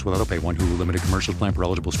 5 lines without a pay. One Hulu limited commercial plan per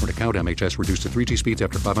eligible Sprint account. MHS reduced to 3G speeds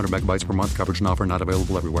after 500 megabytes per month. Coverage and offer not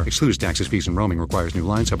available everywhere. Excludes taxes, fees, and roaming. Requires new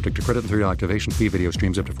lines. Subject to credit and 3 activation fee. Video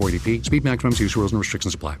streams up to 480p. Speed maximums. Use rules and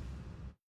restrictions apply.